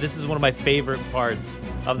up. This is one of my favorite parts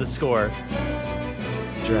of the score.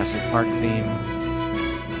 Jurassic Park theme.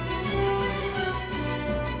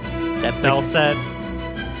 That bell set.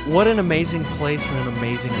 What an amazing place and an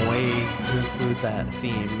amazing way to include that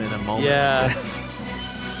theme in a moment. Yeah.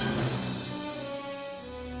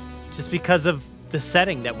 Just because of the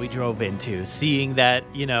setting that we drove into, seeing that,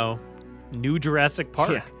 new Jurassic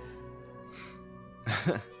Park.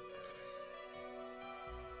 Yeah.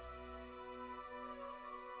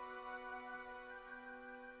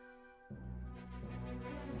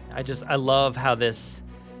 I love how this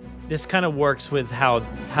kind of works with how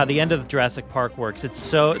the end of Jurassic Park works.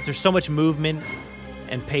 There's so much movement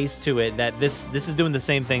and pace to it that this is doing the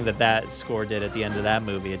same thing that score did at the end of that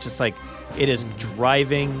movie. It's just like it is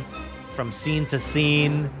driving from scene to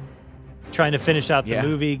scene, trying to finish out the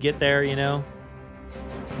movie, get there, Yeah,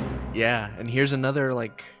 and here's another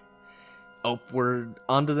we're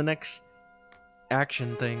on to the next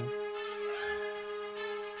action thing.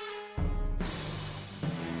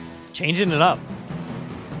 Changing it up.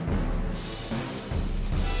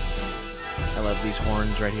 I love these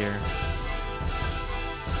horns right here.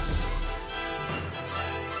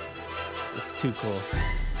 It's too cool.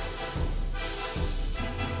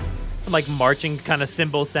 Some like marching kind of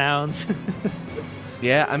cymbal sounds.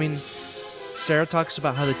 Yeah, I mean, Sarah talks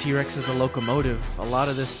about how the T-Rex is a locomotive. A lot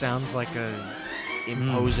of this sounds like a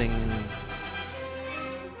imposing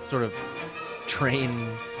sort of train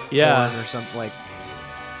horn or something like.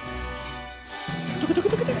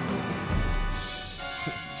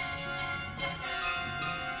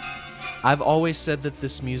 I've always said that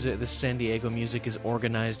this San Diego music is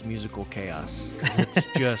organized musical chaos. 'Cause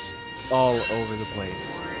it's just all over the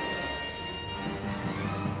place.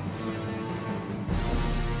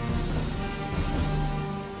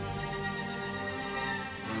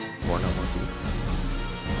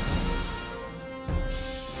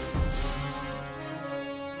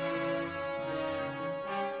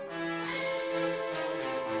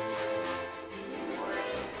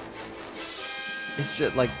 It's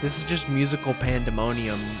just like this is just musical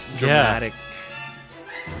pandemonium, dramatic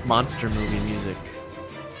monster movie music.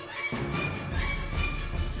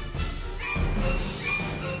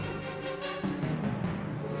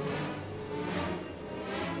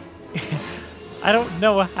 I don't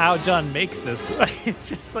know how John makes this. It's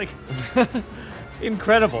just like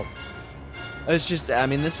incredible. It's just, I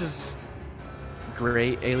mean, this is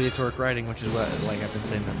great aleatoric writing, which is what like I've been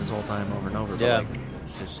saying that this whole time over and over. But, like,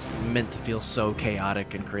 it's just meant to feel so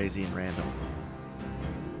chaotic and crazy and random.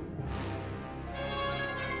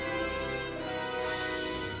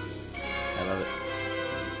 I love it.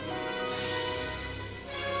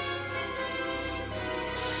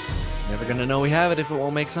 Never gonna know we have it if it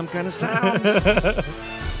won't make some kind of sound.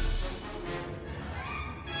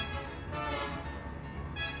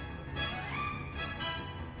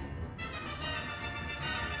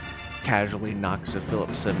 Casually knocks a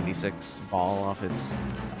Phillips 76 ball off its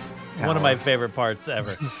tower. One of my favorite parts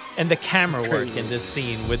ever. And the camera work in this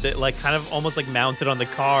scene with it like kind of almost like mounted on the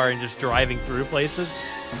car and just driving through places.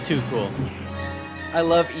 Too cool. I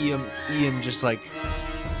love Ian just like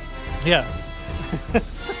yeah.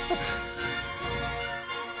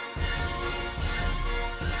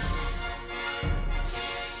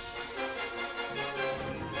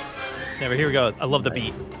 Here we go. I love the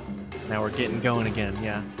beat. Now we're getting going again,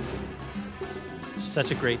 yeah.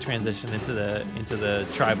 Such a great transition into the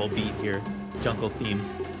tribal beat here. Jungle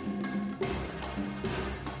themes.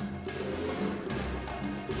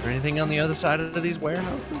 Is there anything on the other side of these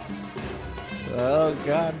warehouses? Oh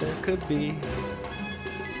god, there could be.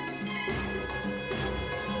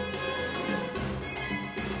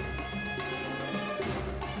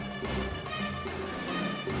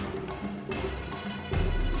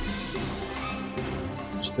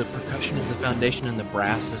 The percussion is the foundation and the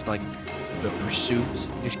brass is like the pursuit.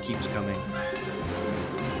 It just keeps coming.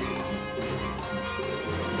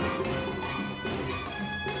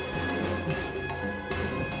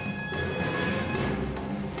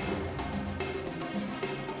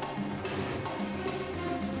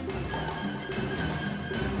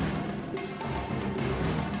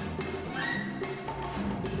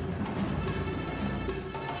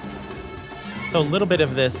 So a little bit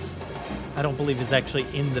of this I don't believe is actually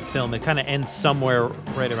in the film. It kind of ends somewhere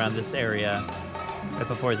right around this area, right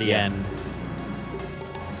before the end.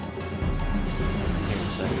 Here in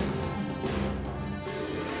a second.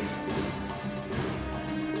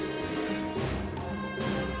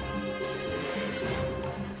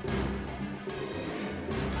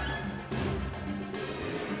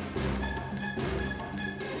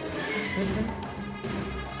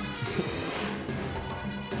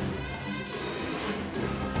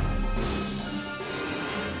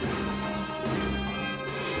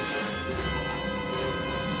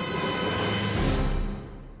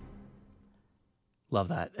 Love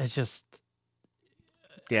that. It's just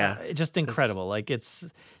just incredible. Like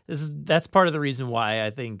that's part of the reason why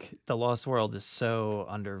I think The Lost World is so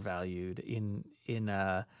undervalued in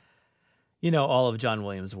all of John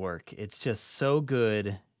Williams' work. It's just so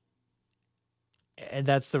good. And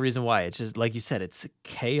that's the reason why. It's just like you said, it's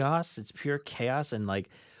chaos. It's pure chaos, and like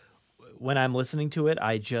when I'm listening to it,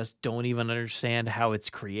 I just don't even understand how it's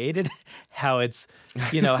created, how it's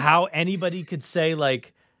how anybody could say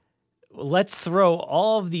like, let's throw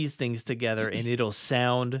all of these things together and it'll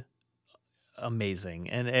sound amazing.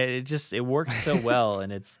 And it works so well.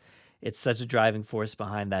 And it's such a driving force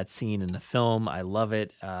behind that scene in the film. I love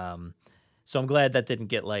it. So I'm glad that didn't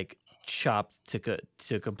get like chopped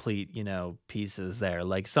to complete, pieces there,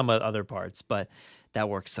 like some other parts, but that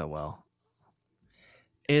works so well.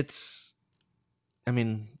 the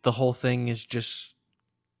whole thing is just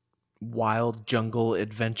wild jungle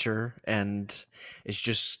adventure, and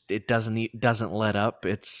it doesn't let up.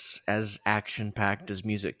 It's as action packed as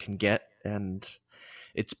music can get, and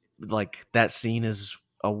it's like that scene is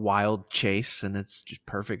a wild chase, and it's just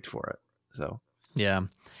perfect for it. So yeah,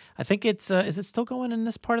 I think it's is it still going in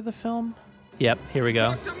this part of the film? Yep, here we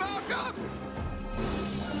go. Dr. Malcolm!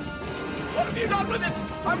 What have you done with it?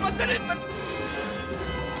 I want that infant!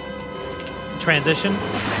 Transition.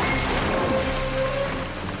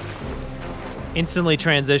 Instantly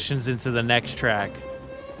transitions into the next track.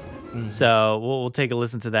 So we'll take a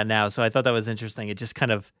listen to that now. So I thought that was interesting. It just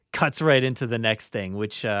kind of cuts right into the next thing,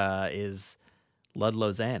 which is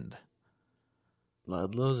Ludlow's End.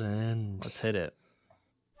 Ludlow's End. Let's hit it.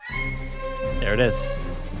 There it is.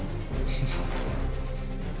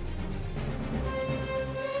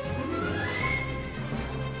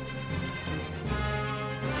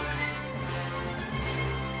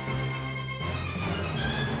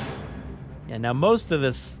 Yeah, now most of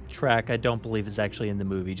this track I don't believe is actually in the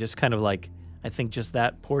movie. Just kind of like, I think just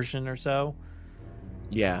that portion or so.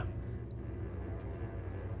 Yeah.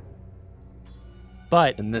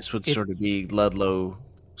 And this would sort of be Ludlow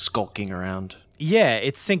skulking around. Yeah,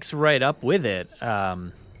 it syncs right up with it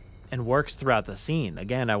and works throughout the scene.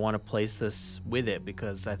 Again, I want to place this with it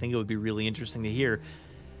because I think it would be really interesting to hear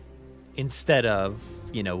instead of,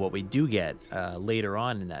 what we do get later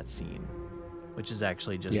on in that scene, which is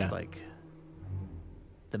actually just like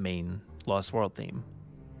the main Lost World theme.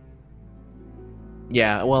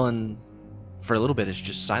 Yeah, well, and for a little bit, it's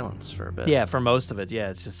just silence for a bit. Yeah, for most of it,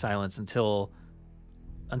 it's just silence until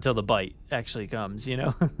the bite actually comes,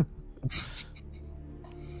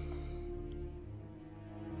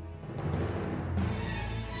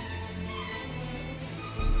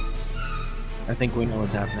 I think we know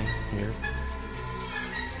what's happening here.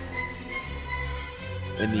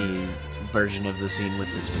 In the version of the scene with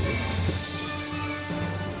this music.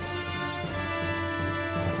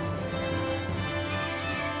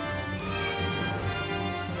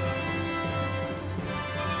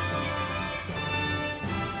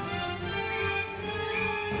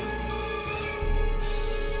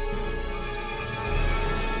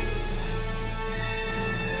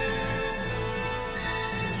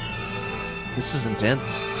 This is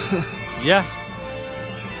intense. Yeah.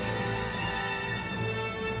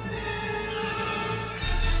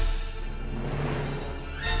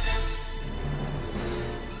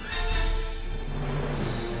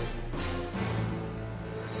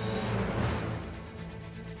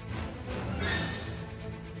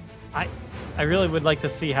 I really would like to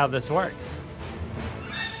see how this works.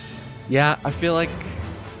 Yeah, I feel like,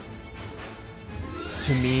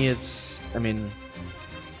 to me, it's,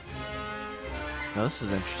 no, this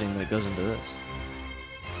is interesting that it goes into this.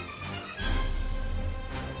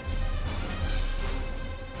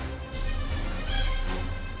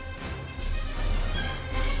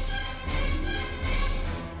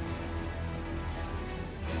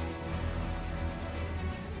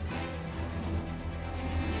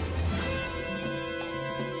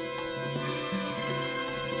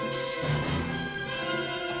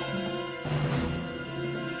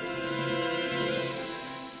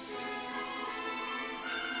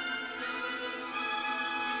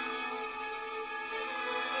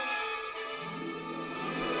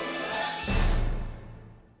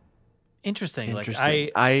 Interesting. Like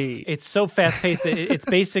it's so fast paced. It's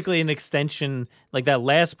basically an extension. Like that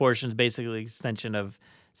last portion is basically an extension of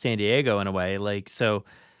San Diego in a way. Like so,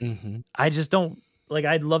 I just don't like.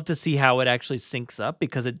 I'd love to see how it actually syncs up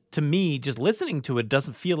because to me, just listening to it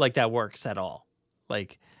doesn't feel like that works at all.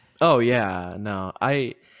 Like, oh yeah, no,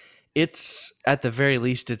 it's at the very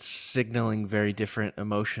least, it's signaling very different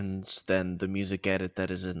emotions than the music edit that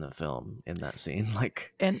is in the film in that scene.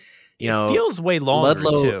 Like, and it feels way longer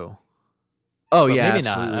too. Oh but yeah, maybe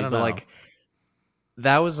absolutely. Not. I don't but know. Like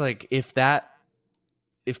that was like if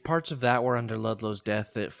parts of that were under Ludlow's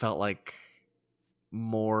death, it felt like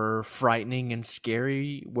more frightening and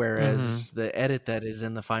scary. Whereas the edit that is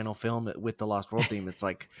in the final film with the Lost World theme, it's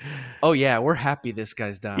like, oh yeah, we're happy this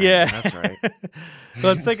guy's dying. Yeah, that's right.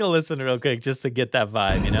 Let's take a listen real quick just to get that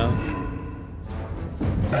vibe,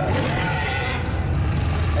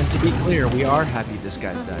 And to be clear, we are happy this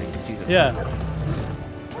guy's dying because he's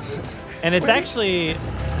And it's actually,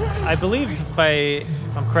 I believe, if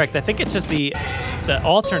I'm correct, I think it's just the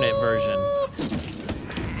alternate version.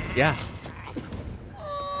 Yeah.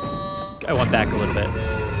 I went back a little bit.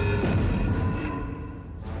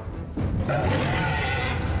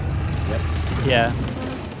 Yep. Yeah.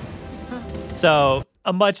 So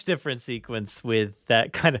a much different sequence with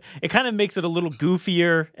that it kind of makes it a little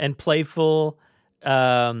goofier and playful.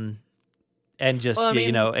 And just, Well, I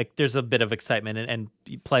mean, there's a bit of excitement and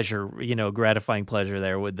pleasure, gratifying pleasure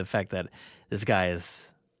there with the fact that this guy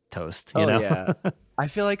is toast, yeah. I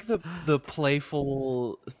feel like the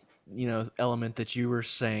playful, element that you were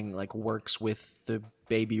saying like works with the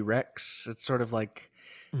baby Rex. It's sort of like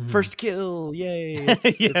first kill, yay!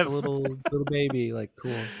 It's a little baby, like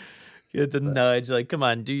cool. You had the nudge, like, come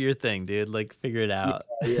on, do your thing, dude. Like, figure it out.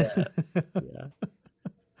 Yeah.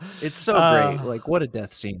 It's so great. Like, what a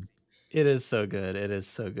death scene. It is so good. It is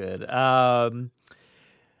so good. But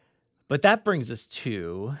that brings us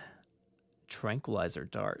to Tranquilizer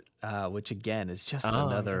Dart, which again is just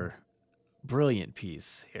another brilliant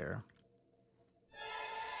piece here.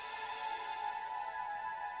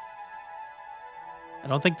 I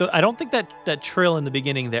don't think that trill in the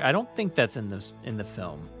beginning there. I don't think that's in the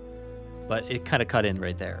film, but it kind of cut in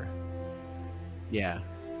right there. Yeah,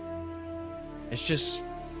 it's just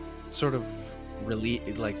sort of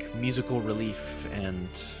relief, like musical relief and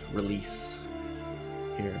release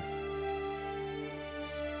here.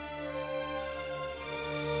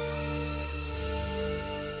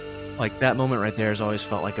 Like that moment right there has always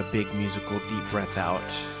felt like a big musical deep breath out.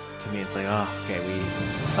 To me, it's like, oh, okay, we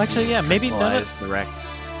actually, yeah, maybe none of the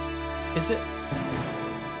Rex. Is it?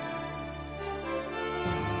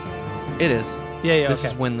 It is. Yeah. This okay.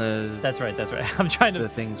 is when the. That's right. I'm trying to. The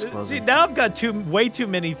things closing. See, now I've got way too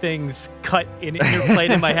many things cut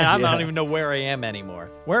interplayed in my head. I don't even know where I am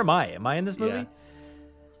anymore. Where am I? Am I in this movie?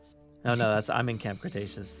 Yeah. No, I'm in Camp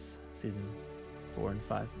Cretaceous, season 4 and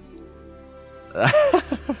 5.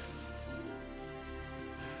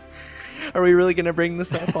 Are we really going to bring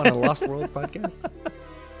this up on a Lost World podcast?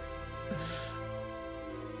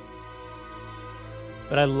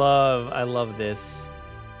 But I love this.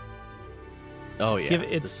 Oh,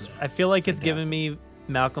 I feel like it's giving me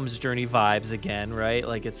Malcolm's Journey vibes again, right?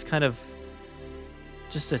 Like it's kind of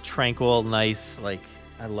just a tranquil, nice, like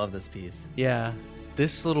I love this piece. Yeah.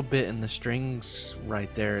 This little bit in the strings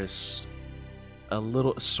right there is a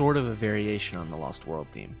little sort of a variation on the Lost World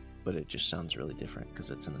theme, but it just sounds really different because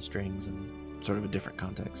it's in the strings and sort of a different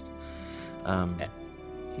context.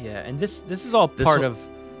 Yeah, and this is all part of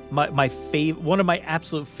my one of my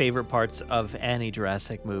absolute favorite parts of any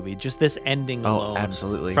Jurassic movie. Just this ending alone.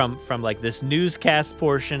 Absolutely. From like this newscast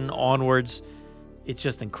portion onwards, it's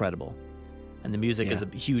just incredible, and the music is a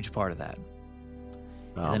huge part of that.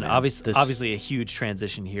 And then obviously a huge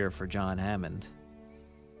transition here for John Hammond.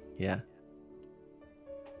 Yeah.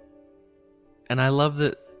 And I love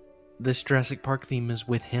that this Jurassic Park theme is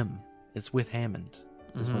with him. It's with Hammond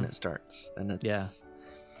is when it starts. And it's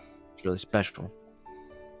really special.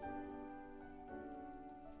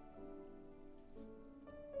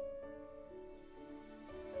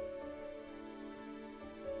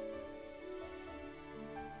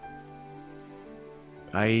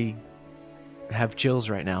 I have chills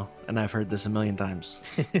right now, and I've heard this a million times.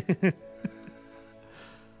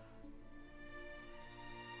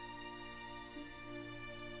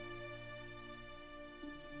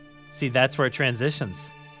 See, that's where it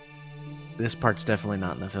transitions. This part's definitely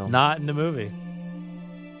not in the film. Not in the movie.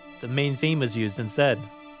 The main theme was used instead.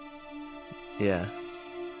 Yeah.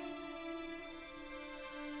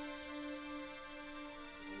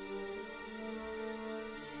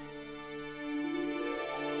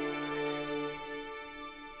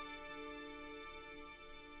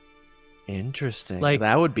 Interesting. Like,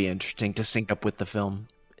 that would be interesting to sync up with the film.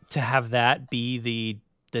 To have that be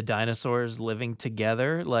the dinosaurs living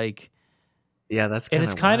together, like, yeah, that's and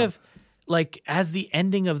it's kind of like as the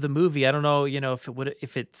ending of the movie. I don't know,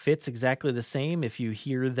 if it fits exactly the same. If you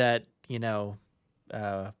hear that,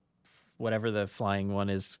 whatever the flying one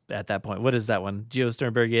is at that point. What is that one? Geo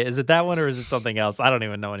Sternberg? Is it that one or is it something else? I don't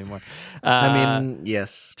even know anymore. I mean,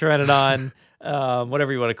 yes. Pteranodon,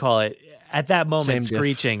 whatever you want to call it. At that moment, Same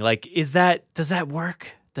screeching, like, does that work?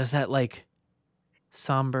 Does that like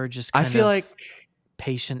somber, just kind I feel like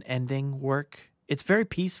patient ending work? It's very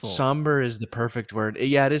peaceful. Somber is the perfect word.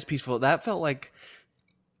 Yeah, it is peaceful. That felt like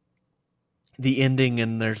the ending,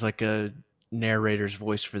 and there's like a narrator's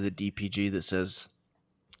voice for the DPG that says,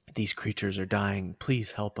 "These creatures are dying.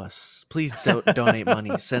 Please help us. Please donate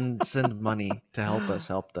money. Send money to help us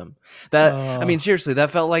help them." I mean, seriously,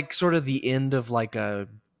 that felt like sort of the end of like a.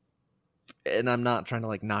 And I'm not trying to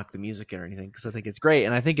like knock the music or anything because I think it's great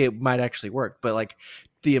and I think it might actually work. But like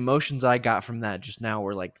the emotions I got from that just now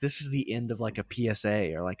were like, this is the end of like a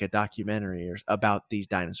PSA or like a documentary or about these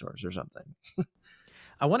dinosaurs or something.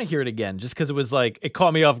 I want to hear it again just because it was like, it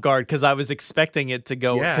caught me off guard because I was expecting it to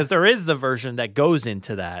go, because there is the version that goes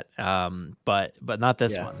into that, but not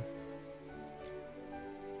this one.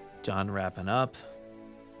 John wrapping up.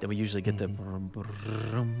 Then we usually get the brum,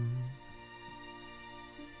 brum.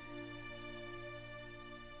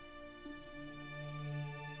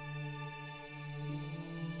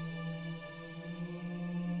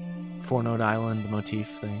 Four-note island motif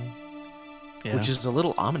thing, which is a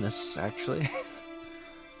little ominous, actually.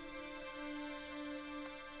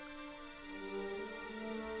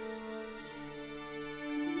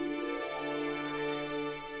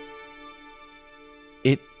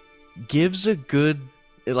 It gives a good,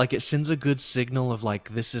 like, it sends a good signal of, like,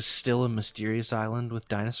 this is still a mysterious island with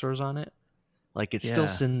dinosaurs on it. Like, it still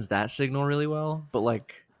sends that signal really well, but,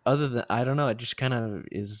 like, other than, I don't know, it just kind of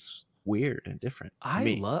is weird and different to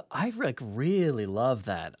me. I like really love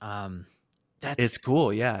that. It's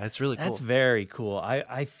cool. Yeah, it's really cool. That's very cool.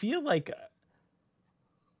 I feel like,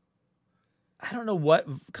 I don't know what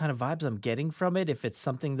kind of vibes I'm getting from it, if it's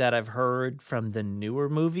something that I've heard from the newer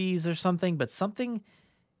movies or something, but something,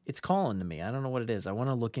 it's calling to me. I don't know what it is. I want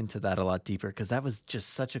to look into that a lot deeper because that was just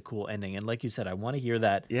such a cool ending. And like you said, I want to hear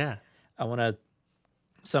that. Yeah. I want to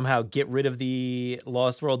somehow get rid of the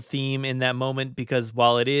Lost World theme in that moment, because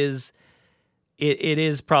while it is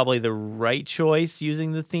probably the right choice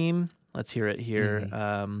using the theme. Let's hear it here.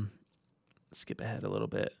 Skip ahead a little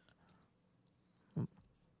bit. I'm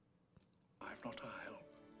not a help.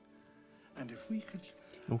 And if we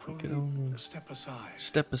could only step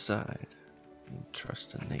aside and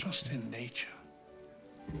trust in and nature. Trust in nature,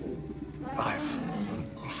 life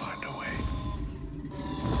will find a way.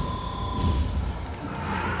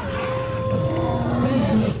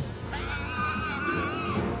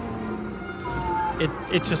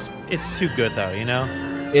 It's too good though, you know?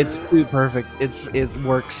 It's too perfect. It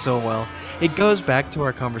works so well. It goes back to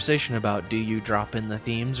our conversation about, do you drop in the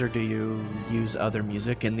themes or do you use other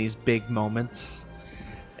music in these big moments?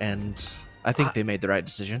 And I think they made the right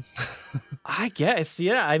decision. I guess,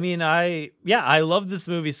 yeah. I mean, I love this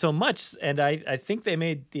movie so much, and I think they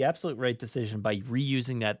made the absolute right decision by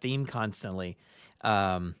reusing that theme constantly.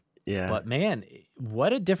 But man,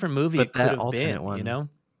 what a different movie it could have been, you know?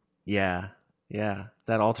 Yeah,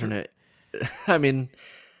 that alternate. I mean,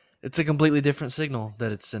 it's a completely different signal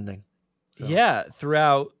that it's sending. So. Yeah,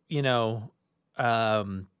 throughout, you know,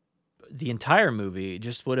 the entire movie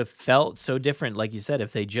just would have felt so different, like you said,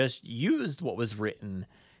 if they just used what was written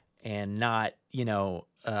and not, you know,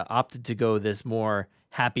 opted to go this more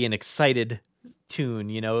happy and excited tune,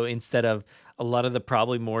 you know, instead of a lot of the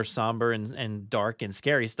probably more somber and dark and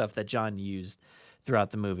scary stuff that John used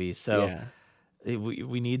throughout the movie. So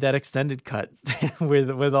we need that extended cut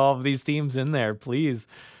with all of these themes in there, please.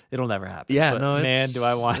 It'll never happen. Yeah, but no, man, do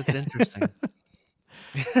I want it's interesting.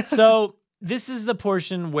 So this is the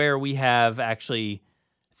portion where we have actually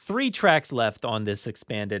 3 tracks left on this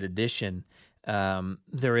expanded edition.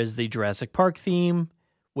 There is the Jurassic Park theme,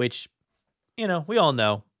 which, you know, we all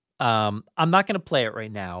know. I'm not going to play it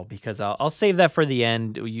right now because I'll save that for the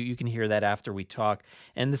end. You can hear that after we talk.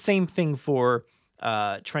 And the same thing for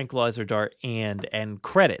Tranquilizer Dart and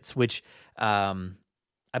credits, which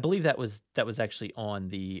I believe that was actually on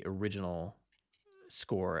the original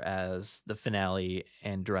score as the finale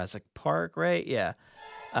and Jurassic Park, right? Yeah.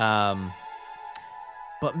 But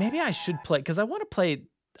maybe I should play, because I want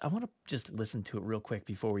to just listen to it real quick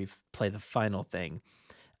before we play the final thing.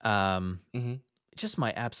 Just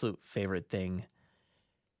my absolute favorite thing.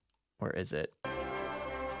 Where is it?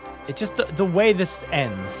 It's just the way this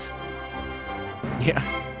ends. Yeah.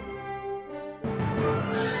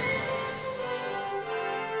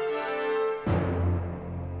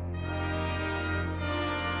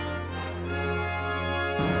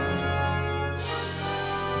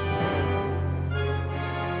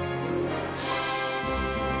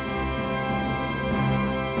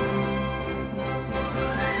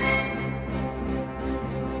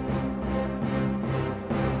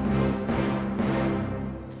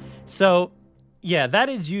 So, yeah, that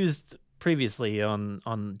is used previously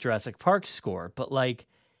on Jurassic Park score, but like,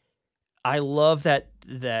 I love that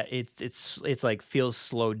it's like feels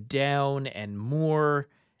slowed down and more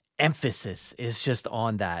emphasis is just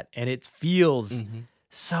on that, and it feels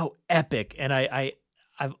so epic. And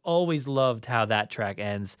I've always loved how that track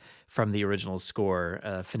ends from the original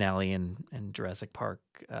score, finale and Jurassic Park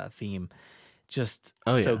theme, just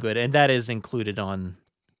so good. And that is included on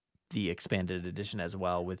the expanded edition as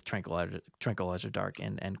well with Tranquilizer Dark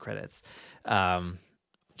and credits.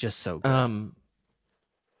 Just so good.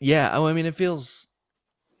 Yeah, I mean, it feels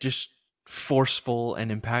just forceful and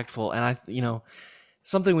impactful. And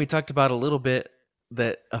something we talked about a little bit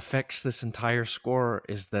that affects this entire score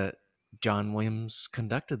is that John Williams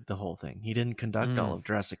conducted the whole thing. He didn't conduct all of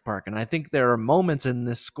Jurassic Park. And I think there are moments in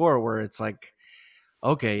this score where it's like,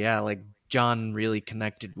 okay, yeah, like John really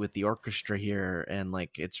connected with the orchestra here, and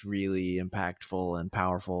like it's really impactful and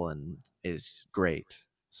powerful and is great.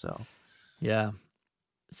 So, yeah.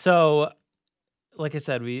 So, like I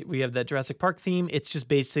said, we have that Jurassic Park theme. It's just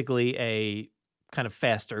basically a kind of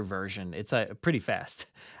faster version. It's pretty fast.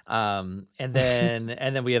 And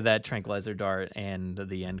then we have that tranquilizer dart and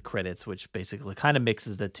the end credits, which basically kind of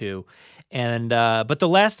mixes the two. And but the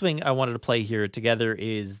last thing I wanted to play here together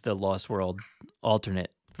is the Lost World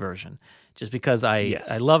alternate version, just because I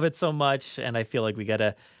love it so much, and I feel like we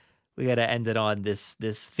gotta end it on this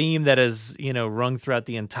theme that is, you know, rung throughout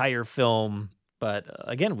the entire film. But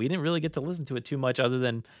again, we didn't really get to listen to it too much other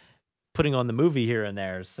than putting on the movie here and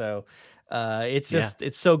there. So it's just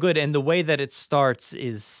it's so good, and the way that it starts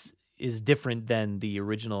is different than the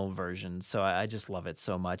original version. So I just love it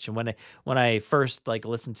so much. And when I first like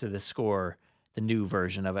listened to the score, the new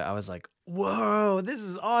version of it, I was like, whoa, this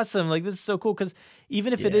is awesome. Like, this is so cool. Because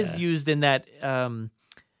even if it is used in that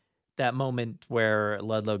that moment where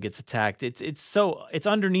Ludlow gets attacked, it's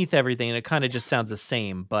underneath everything, and it kind of just sounds the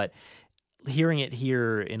same. But hearing it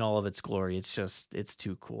here in all of its glory, it's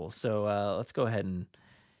too cool. So let's go ahead and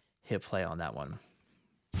hit play on that one.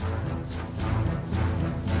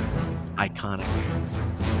 Iconic.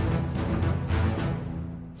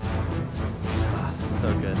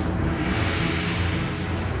 So good.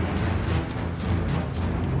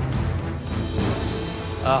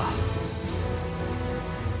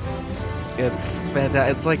 It's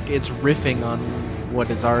fantastic. It's like it's riffing on what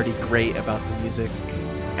is already great about the music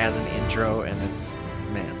as an intro, and it's,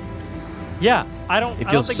 man. Yeah, It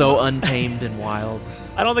feels so untamed and wild.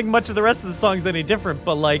 I don't think much of the rest of the song's any different,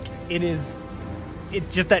 but like it's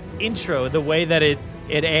just that intro, the way that it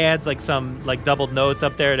adds like some like doubled notes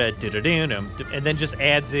up there to and then just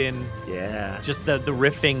adds in just the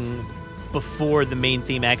riffing before the main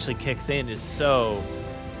theme actually kicks in is so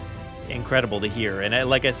incredible to hear. And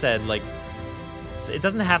like I said, like it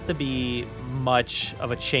doesn't have to be much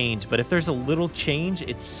of a change, but if there's a little change,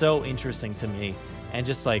 it's so interesting to me. And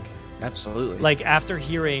just like absolutely, like after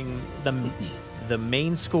hearing the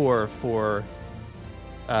main score for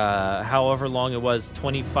however long it was,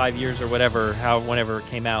 25 years or whatever, whenever it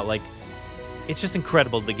came out, like it's just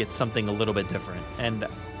incredible to get something a little bit different. And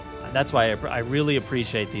that's why I really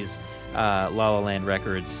appreciate these La La Land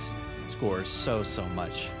Records scores so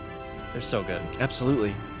much. They're so good.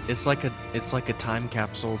 Absolutely. It's like a time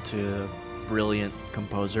capsule to brilliant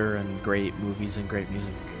composer and great movies and great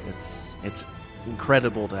music. It's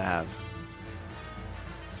incredible to have.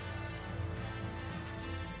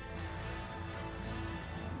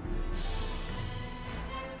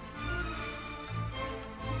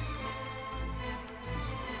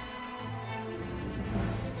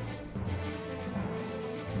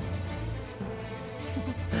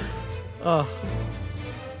 Oh,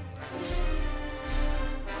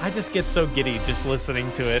 I just get so giddy just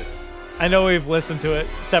listening to it. I know we've listened to it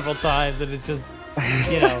several times, and it's just,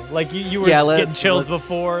 you know, like you were getting chills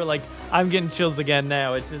before. Like I'm getting chills again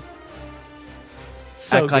now. It's just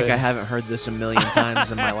so act good. Like I haven't heard this a million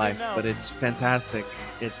times in my life, but it's fantastic.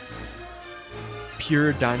 It's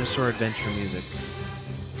pure dinosaur adventure music.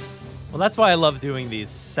 Well, that's why I love doing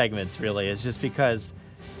these segments, really, is just because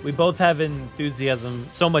we both have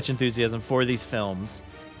so much enthusiasm for these films,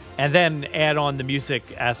 and then add on the music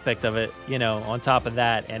aspect of it, you know, on top of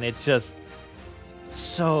that. And it's just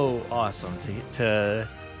so awesome to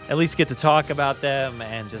at least get to talk about them,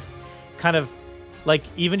 and just kind of like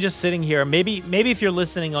even just sitting here, maybe if you're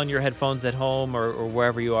listening on your headphones at home or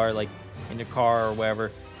wherever you are, like in your car or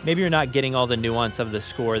wherever, maybe you're not getting all the nuance of the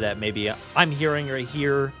score that maybe I'm hearing right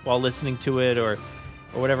here while listening to it or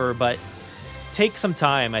whatever, but take some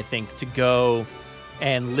time, I think, to go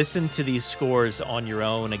and listen to these scores on your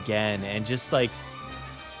own again, and just like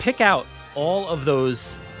pick out all of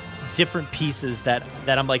those different pieces that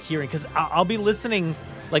I'm like hearing, because I'll be listening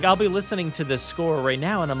to this score right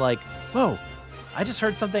now, and I'm like, whoa, I just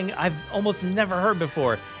heard something I've almost never heard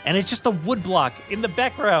before, and it's just a woodblock in the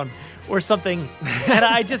background or something, and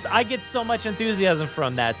I get so much enthusiasm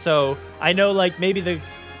from that. So I know, like, maybe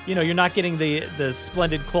you're not getting the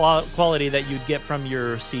splendid quality that you'd get from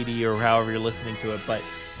your CD or however you're listening to it, but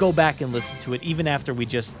go back and listen to it even after we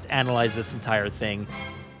just analyze this entire thing,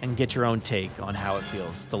 and get your own take on how it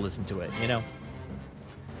feels to listen to it, you know?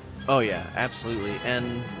 Oh yeah, absolutely.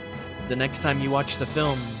 And the next time you watch the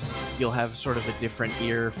film, you'll have sort of a different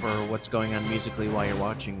ear for what's going on musically while you're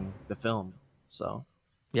watching the film. So,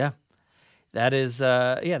 yeah. that is,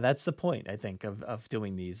 that's the point, I think, of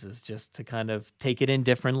doing these, is just to kind of take it in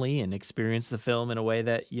differently and experience the film in a way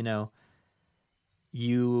that,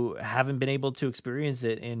 you haven't been able to experience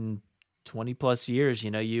it in 20 plus years.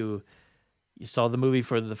 You saw the movie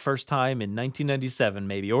for the first time in 1997,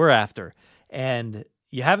 maybe, or after, and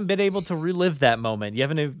you haven't been able to relive that moment. You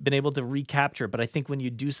haven't been able to recapture. But I think when you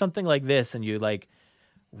do something like this and you like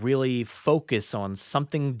really focus on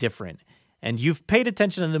something different, and you've paid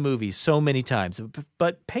attention to the movie so many times,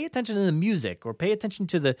 but pay attention to the music or pay attention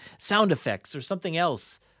to the sound effects or something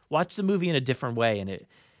else. Watch the movie in a different way, and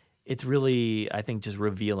it's really, I think, just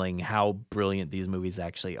revealing how brilliant these movies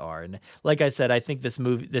actually are. And like I said, I think this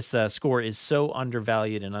score is so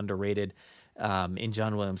undervalued and underrated in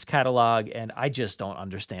John Williams' catalog, and I just don't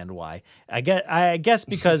understand why. I guess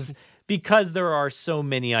because there are so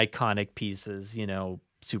many iconic pieces,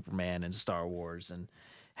 Superman and Star Wars and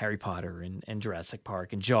Harry Potter and Jurassic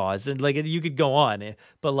Park and Jaws, and like you could go on,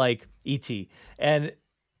 but like E.T. And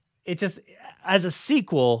it just, as a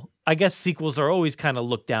sequel, I guess sequels are always kind of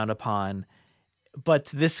looked down upon, but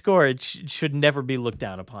this score, it should never be looked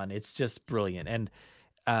down upon. It's just brilliant, and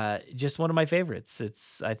just one of my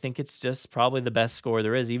favorites. I think it's just probably the best score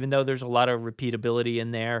there is, even though there's a lot of repeatability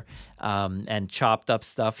in there and chopped up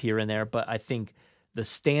stuff here and there. But I think the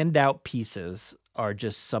standout pieces are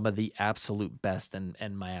just some of the absolute best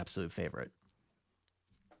and my absolute favorite.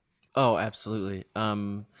 Oh, absolutely.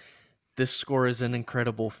 This score is an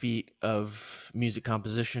incredible feat of music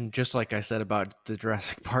composition, just like I said about the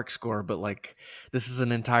Jurassic Park score, but like this is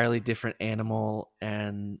an entirely different animal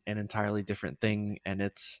and an entirely different thing, and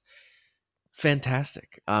it's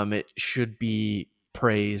fantastic. It should be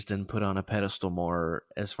praised and put on a pedestal more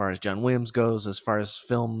as far as John Williams goes, as far as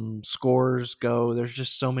film scores go. There's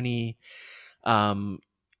just so many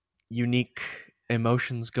unique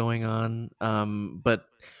emotions going on, but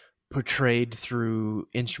portrayed through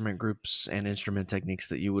instrument groups and instrument techniques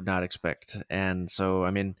that you would not expect. And so,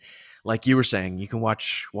 I mean, like you were saying, you can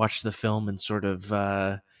watch the film and sort of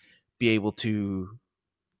be able to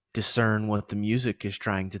discern what the music is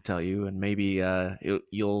trying to tell you, and maybe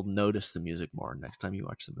you'll notice the music more next time you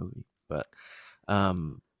watch the movie. But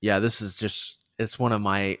this is just, it's one of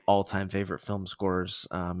my all-time favorite film scores.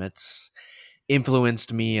 It's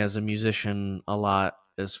influenced me as a musician a lot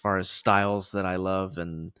as far as styles that I love,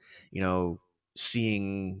 and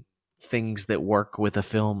seeing things that work with a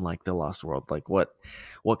film like The Lost World, like what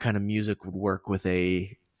kind of music would work with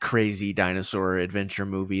a crazy dinosaur adventure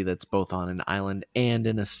movie that's both on an island and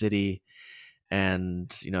in a city,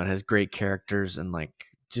 and it has great characters, and like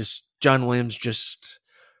just John Williams just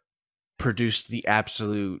produced the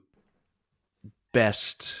absolute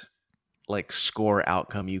best like score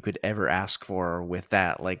outcome you could ever ask for with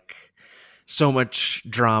that. Like so much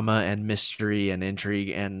drama and mystery and intrigue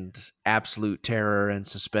and absolute terror and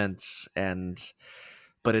suspense,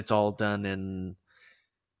 but it's all done in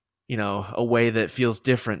a way that feels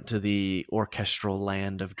different to the orchestral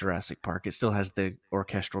land of Jurassic Park. It still has the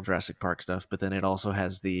orchestral Jurassic Park stuff, but then it also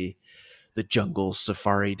has the jungle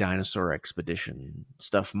safari dinosaur expedition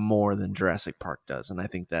stuff more than Jurassic Park does, and I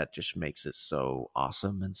think that just makes it so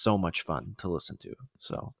awesome and so much fun to listen to.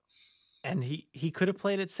 So, and he could have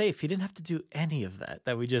played it safe. He didn't have to do any of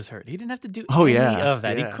that we just heard. He didn't have to do any of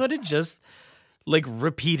that. Yeah. He could have just like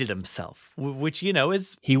repeated himself, which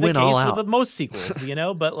is he went the case all out with most sequels,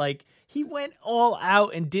 but like he went all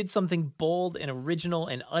out and did something bold and original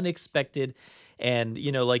and unexpected. And,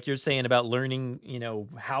 like you're saying about learning,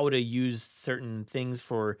 how to use certain things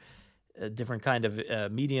for different kind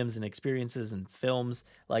of mediums and experiences and films.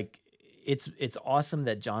 Like it's awesome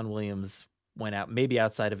that John Williams went out maybe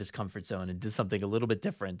outside of his comfort zone and did something a little bit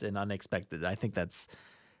different and unexpected. I think that's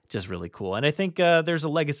just really cool. And I think there's a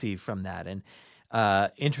legacy from that. And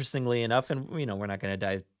interestingly enough, and, we're not going to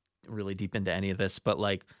dive really deep into any of this, but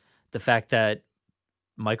like the fact that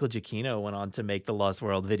Michael Giacchino went on to make the Lost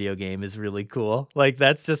World video game is really cool. Like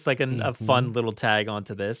that's just like a fun little tag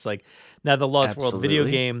onto this. Like now the Lost World video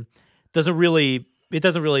game doesn't really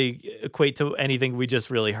equate to anything we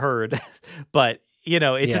just really heard, but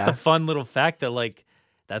it's just a fun little fact that like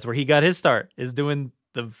that's where he got his start, is doing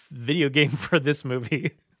the video game for this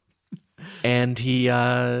movie. And he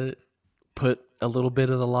put a little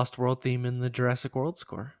bit of the Lost World theme in the Jurassic World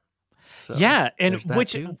score. So, yeah, and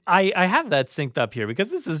which I have that synced up here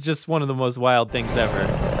because this is just one of the most wild things ever.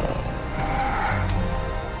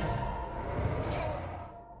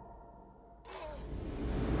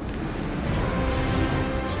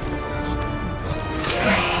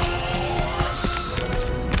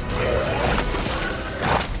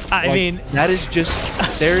 I mean, that is just,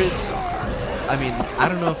 there is, I mean, I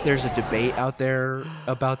don't know if there's a debate out there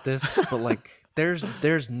about this, but like,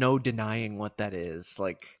 there's no denying what that is.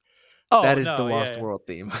 Like, that is the Lost World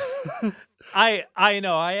theme. I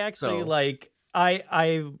know. I actually So-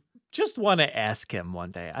 I just want to ask him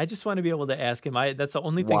one day. I just want to be able to ask him. That's the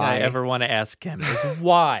only thing I Why? ever want to ask him is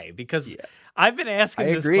why. Because I've been asking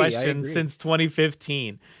I this agree, I question agree. since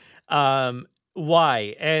 2015.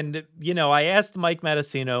 Why? And I asked Mike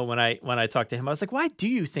Matessino when I talked to him. I was like, why do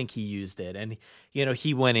you think he used it? And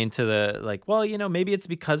he went into the like, well, maybe it's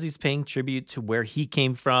because he's paying tribute to where he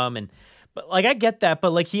came from, but like I get that,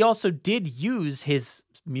 but like he also did use his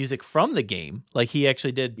music from the game. Like he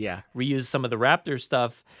actually did reuse some of the Raptor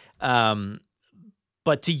stuff.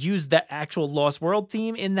 But to use the actual Lost World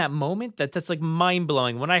theme in that moment, that's like mind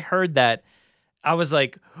blowing. When I heard that, I was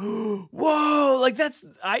like, whoa, like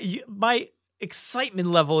my excitement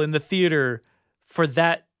level in the theater for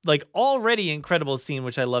that like already incredible scene,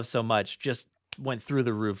 which I love so much, just went through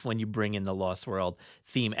the roof when you bring in the Lost World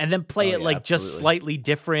theme and then play it like just slightly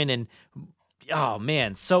different. And oh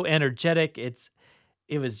man, so energetic.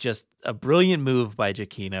 It was just a brilliant move by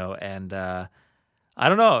Giacchino. And I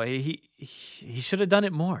don't know, he should have done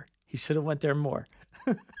it more. He should have went there more.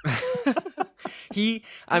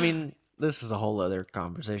 I mean, this is a whole other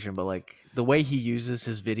conversation, but like the way he uses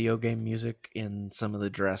his video game music in some of the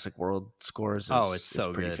Jurassic World scores it's so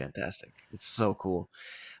is pretty good. fantastic. It's so cool.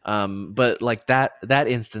 But like that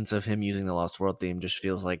instance of him using the Lost World theme just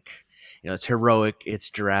feels like, it's heroic, it's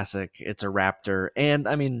Jurassic, it's a raptor, and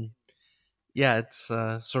I mean, yeah, it's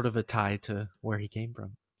sort of a tie to where he came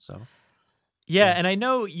from. So yeah, and I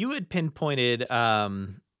know you had pinpointed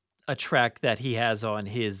a track that he has on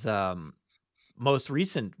his most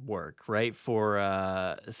recent work, right,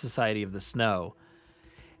 for Society of the Snow.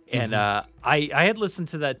 And I had listened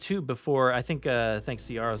to that too before. I think thanks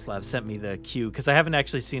to Yaroslav sent me the cue because I haven't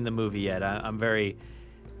actually seen the movie yet. I'm very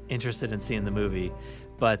interested in seeing the movie,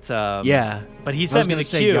 but but he sent me the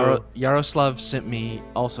cue. Yaroslav sent me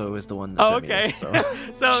also is the one that sent me this, so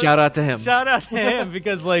so shout out to him. Shout out to him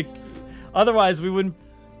because like otherwise we wouldn't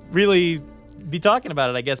really be talking about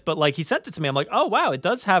it, I guess. But like he sent it to me, I'm like, oh wow, it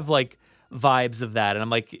does have like vibes of that, and I'm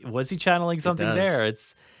like, was he channeling something there?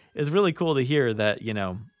 It's really cool to hear that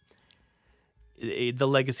the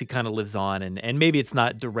legacy kind of lives on, and maybe it's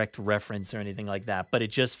not direct reference or anything like that, but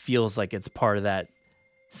it just feels like it's part of that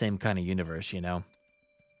same kind of universe,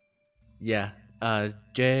 Yeah.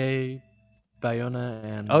 J. Bayona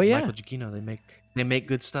and Michael Giacchino, they make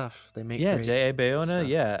good stuff. They make great J.A. Bayona,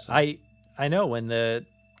 stuff, so. I know when the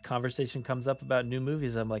conversation comes up about new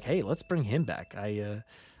movies, I'm like, hey, let's bring him back. I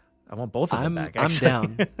want both of them back, actually.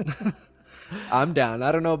 I'm down. I'm down.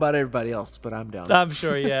 I don't know about everybody else, but I'm down. I'm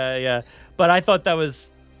sure, yeah. But I thought that was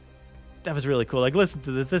really cool. Like, listen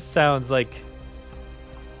to this. This sounds like...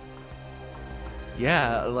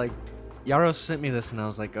 Yeah, like, Yaros sent me this, and I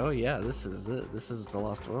was like, oh yeah, this is it. This is the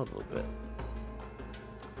Lost World a little bit.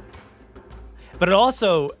 But it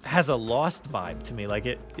also has a Lost vibe to me.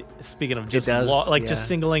 Like speaking of just just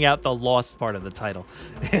singling out the Lost part of the title,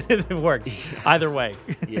 it works either way.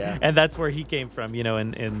 Yeah, and that's where he came from,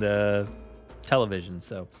 in the television.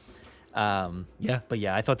 So, but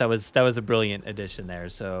yeah, I thought that was a brilliant addition there.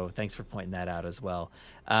 So thanks for pointing that out as well.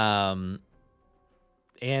 And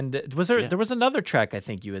was there was another track I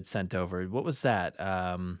think you had sent over? What was that?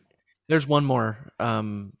 There's one more.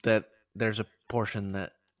 That there's a portion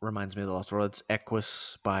that reminds me of the Lost World. It's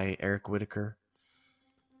Equus by Eric Whitaker.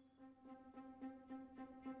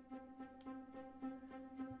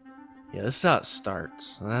 Yeah, this is how it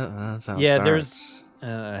starts. That's how it starts.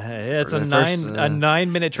 It's a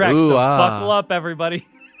 9-minute track, so buckle up, everybody.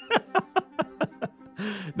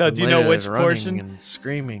 No, do you know which portion? And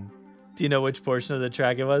screaming. Do you know which portion of the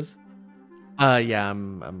track it was? Yeah,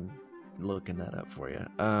 I'm looking that up for you.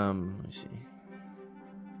 Let me see.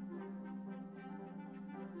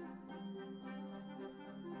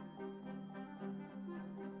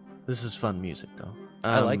 This is fun music, though.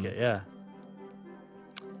 I like it, yeah.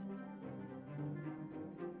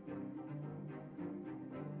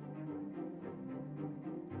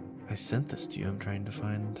 I sent this to you. I'm trying to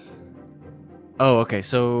find... Oh, okay.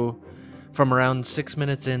 So, from around 6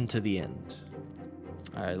 minutes into the end.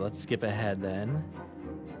 All right, let's skip ahead then.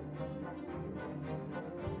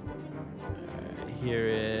 All right, here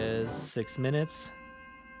is 6 minutes.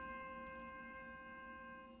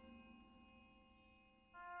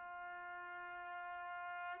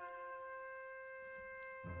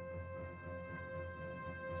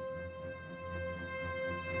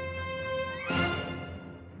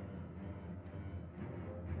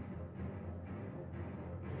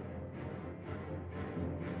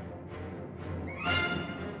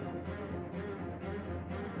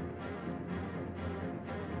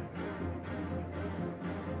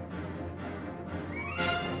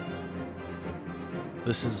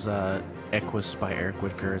 This is Equus by Eric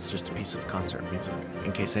Whitker. It's just a piece of concert music,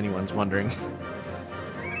 in case anyone's wondering.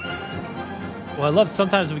 Well, I love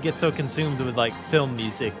sometimes we get so consumed with like film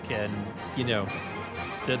music, and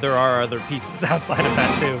there are other pieces outside of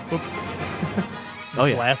that too. Whoops. Oh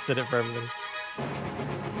yeah, blasted it for everybody.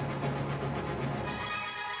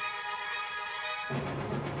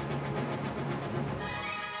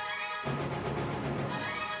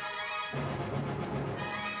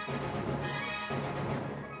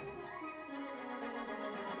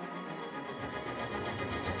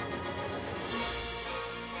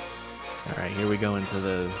 All right, here we go into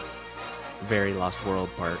the very Lost World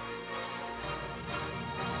part.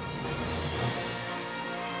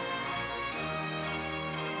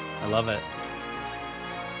 I love it.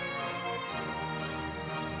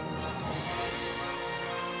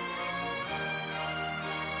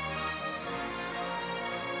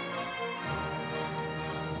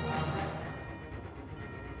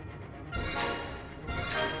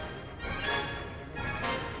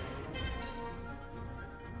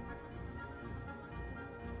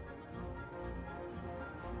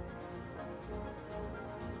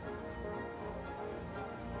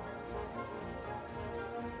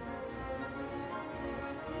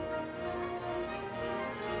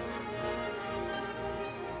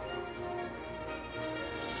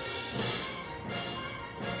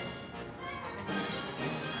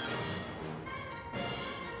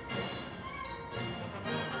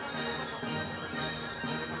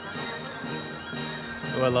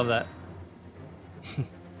 Oh, I love that.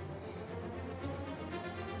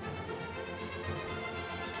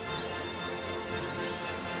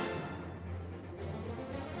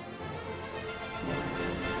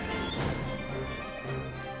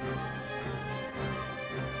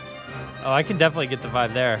 Oh, I can definitely get the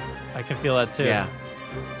vibe there. I can feel that too. Yeah.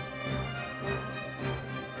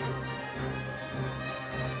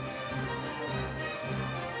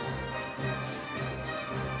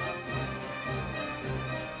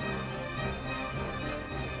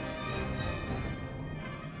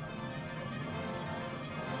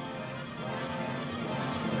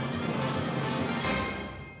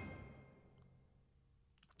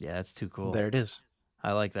 Yeah, that's too cool. There it is.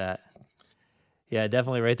 I like that. Yeah,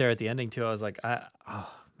 definitely right there at the ending too. I was like,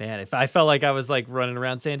 oh man, if I felt like I was like running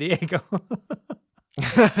around San Diego.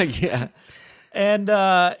 Yeah. And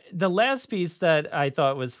the last piece that I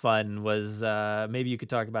thought was fun was maybe you could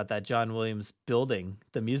talk about that John Williams building,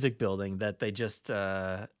 the music building that they just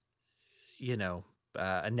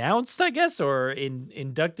announced, I guess, or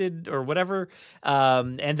inducted or whatever.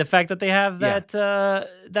 And the fact that they have that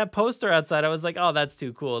that poster outside, I was like, oh, that's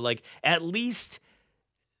too cool. Like at least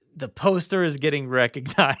the poster is getting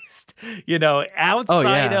recognized,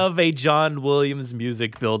 outside of a John Williams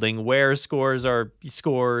music building where scores are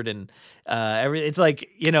scored and it's like,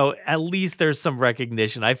 at least there's some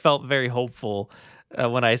recognition. I felt very hopeful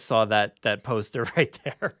when I saw that poster right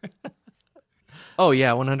there. Oh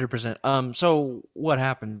yeah, 100%. So what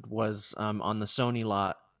happened was on the Sony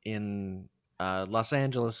lot in Los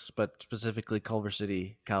Angeles, but specifically Culver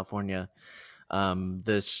City, California,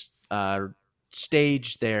 this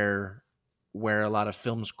stage there where a lot of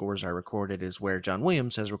film scores are recorded is where John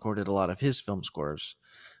Williams has recorded a lot of his film scores,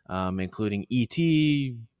 including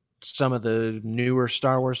E.T., some of the newer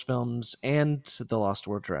Star Wars films, and the Lost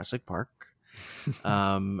World Jurassic Park.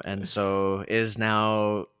 And so it is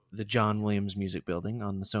now the John Williams Music Building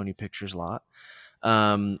on the Sony Pictures lot.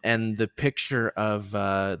 And the picture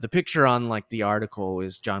on like the article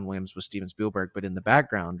is John Williams with Steven Spielberg, but in the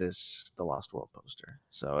background is the Lost World poster.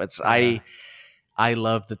 So it's I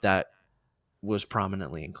love that was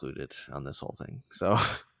prominently included on this whole thing. So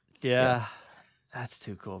yeah. That's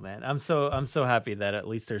too cool, man. I'm so happy that at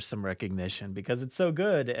least there's some recognition because it's so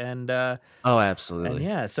good. And oh, absolutely. And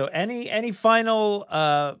yeah. So any final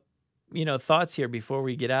thoughts here before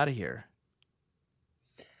we get out of here?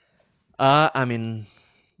 I mean,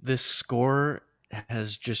 this score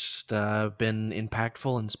has just been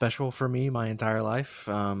impactful and special for me my entire life,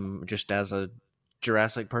 just as a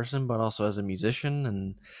Jurassic person, but also as a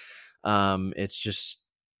musician. And it's just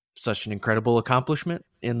such an incredible accomplishment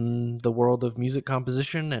in the world of music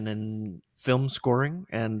composition and in film scoring.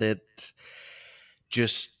 And it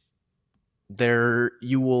just,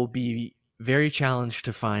 you will be very challenged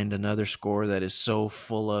to find another score that is so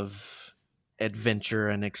full of adventure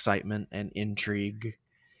and excitement and intrigue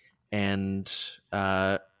and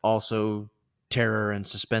also terror and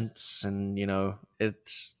suspense, and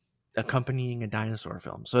it's accompanying a dinosaur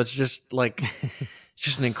film. So it's just like it's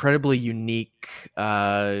just an incredibly unique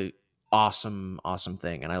awesome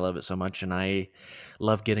thing, and I love it so much, and I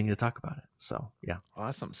love getting to talk about it. So yeah,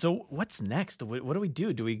 awesome. So what's next? What do we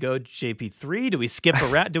do? Do we go JP3? Do we skip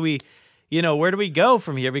around? Do we, where do we go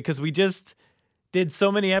from here? Because we just did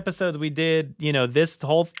so many episodes. We did, this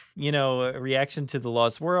whole, reaction to The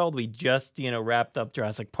Lost World. We just, wrapped up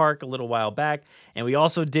Jurassic Park a little while back. And we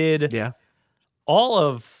also did all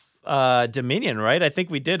of Dominion, right? I think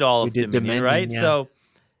we did all of Dominion, right? Yeah. So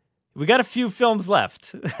we got a few films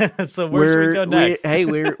left. So where should we go next?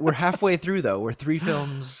 We're halfway through though. We're 3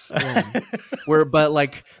 films in. But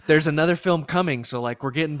like there's another film coming, so like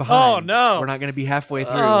we're getting behind. Oh no. We're not gonna be halfway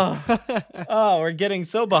through. We're getting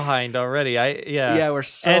so behind already. Yeah, we're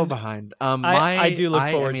so behind. I do look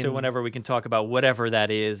forward to whenever we can talk about whatever that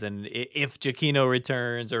is, and if Giacchino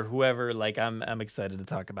returns or whoever, like I'm excited to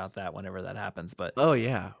talk about that whenever that happens. But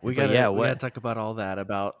we gotta talk about all that,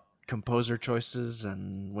 about composer choices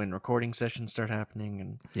and when recording sessions start happening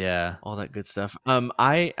and all that good stuff.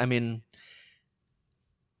 I mean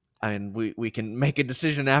we can make a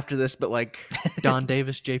decision after this, but like Don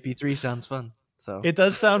Davis JP3 sounds fun. So it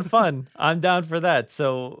does sound fun. I'm down for that.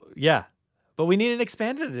 So yeah, but we need an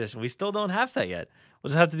expanded edition. We still don't have that yet. We'll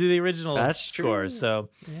just have to do the original score. So,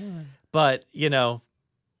 but who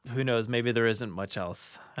knows? Maybe there isn't much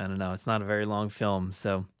else. I don't know. It's not a very long film,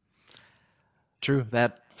 so. True.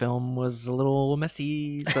 That film was a little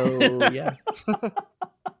messy, so yeah.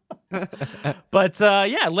 But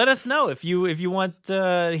let us know if you want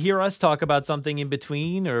to hear us talk about something in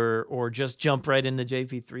between, or just jump right into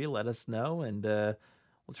JP3. Let us know, and we'll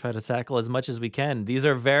try to tackle as much as we can. These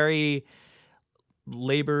are very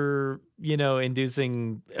labor,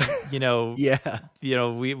 inducing.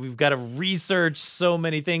 We've got to research so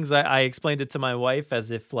many things. I explained it to my wife as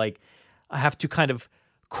if like I have to kind of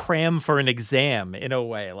cram for an exam in a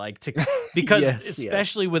way, because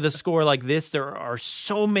especially with a score like this, there are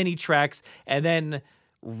so many tracks and then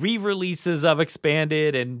re-releases of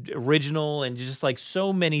expanded and original and just like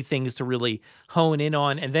so many things to really hone in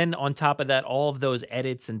on. And then on top of that, all of those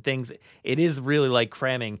edits and things, it is really like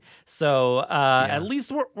cramming. So at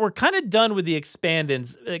least we're kind of done with the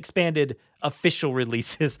expanded official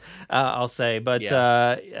releases, I'll say. But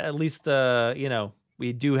at least,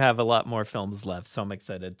 we do have a lot more films left, so I'm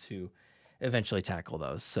excited to eventually tackle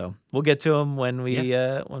those. So we'll get to them when we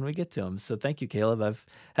get to them. So thank you, Caleb. I've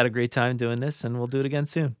had a great time doing this, and we'll do it again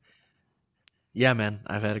soon. Yeah, man.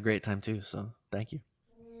 I've had a great time too, so thank you.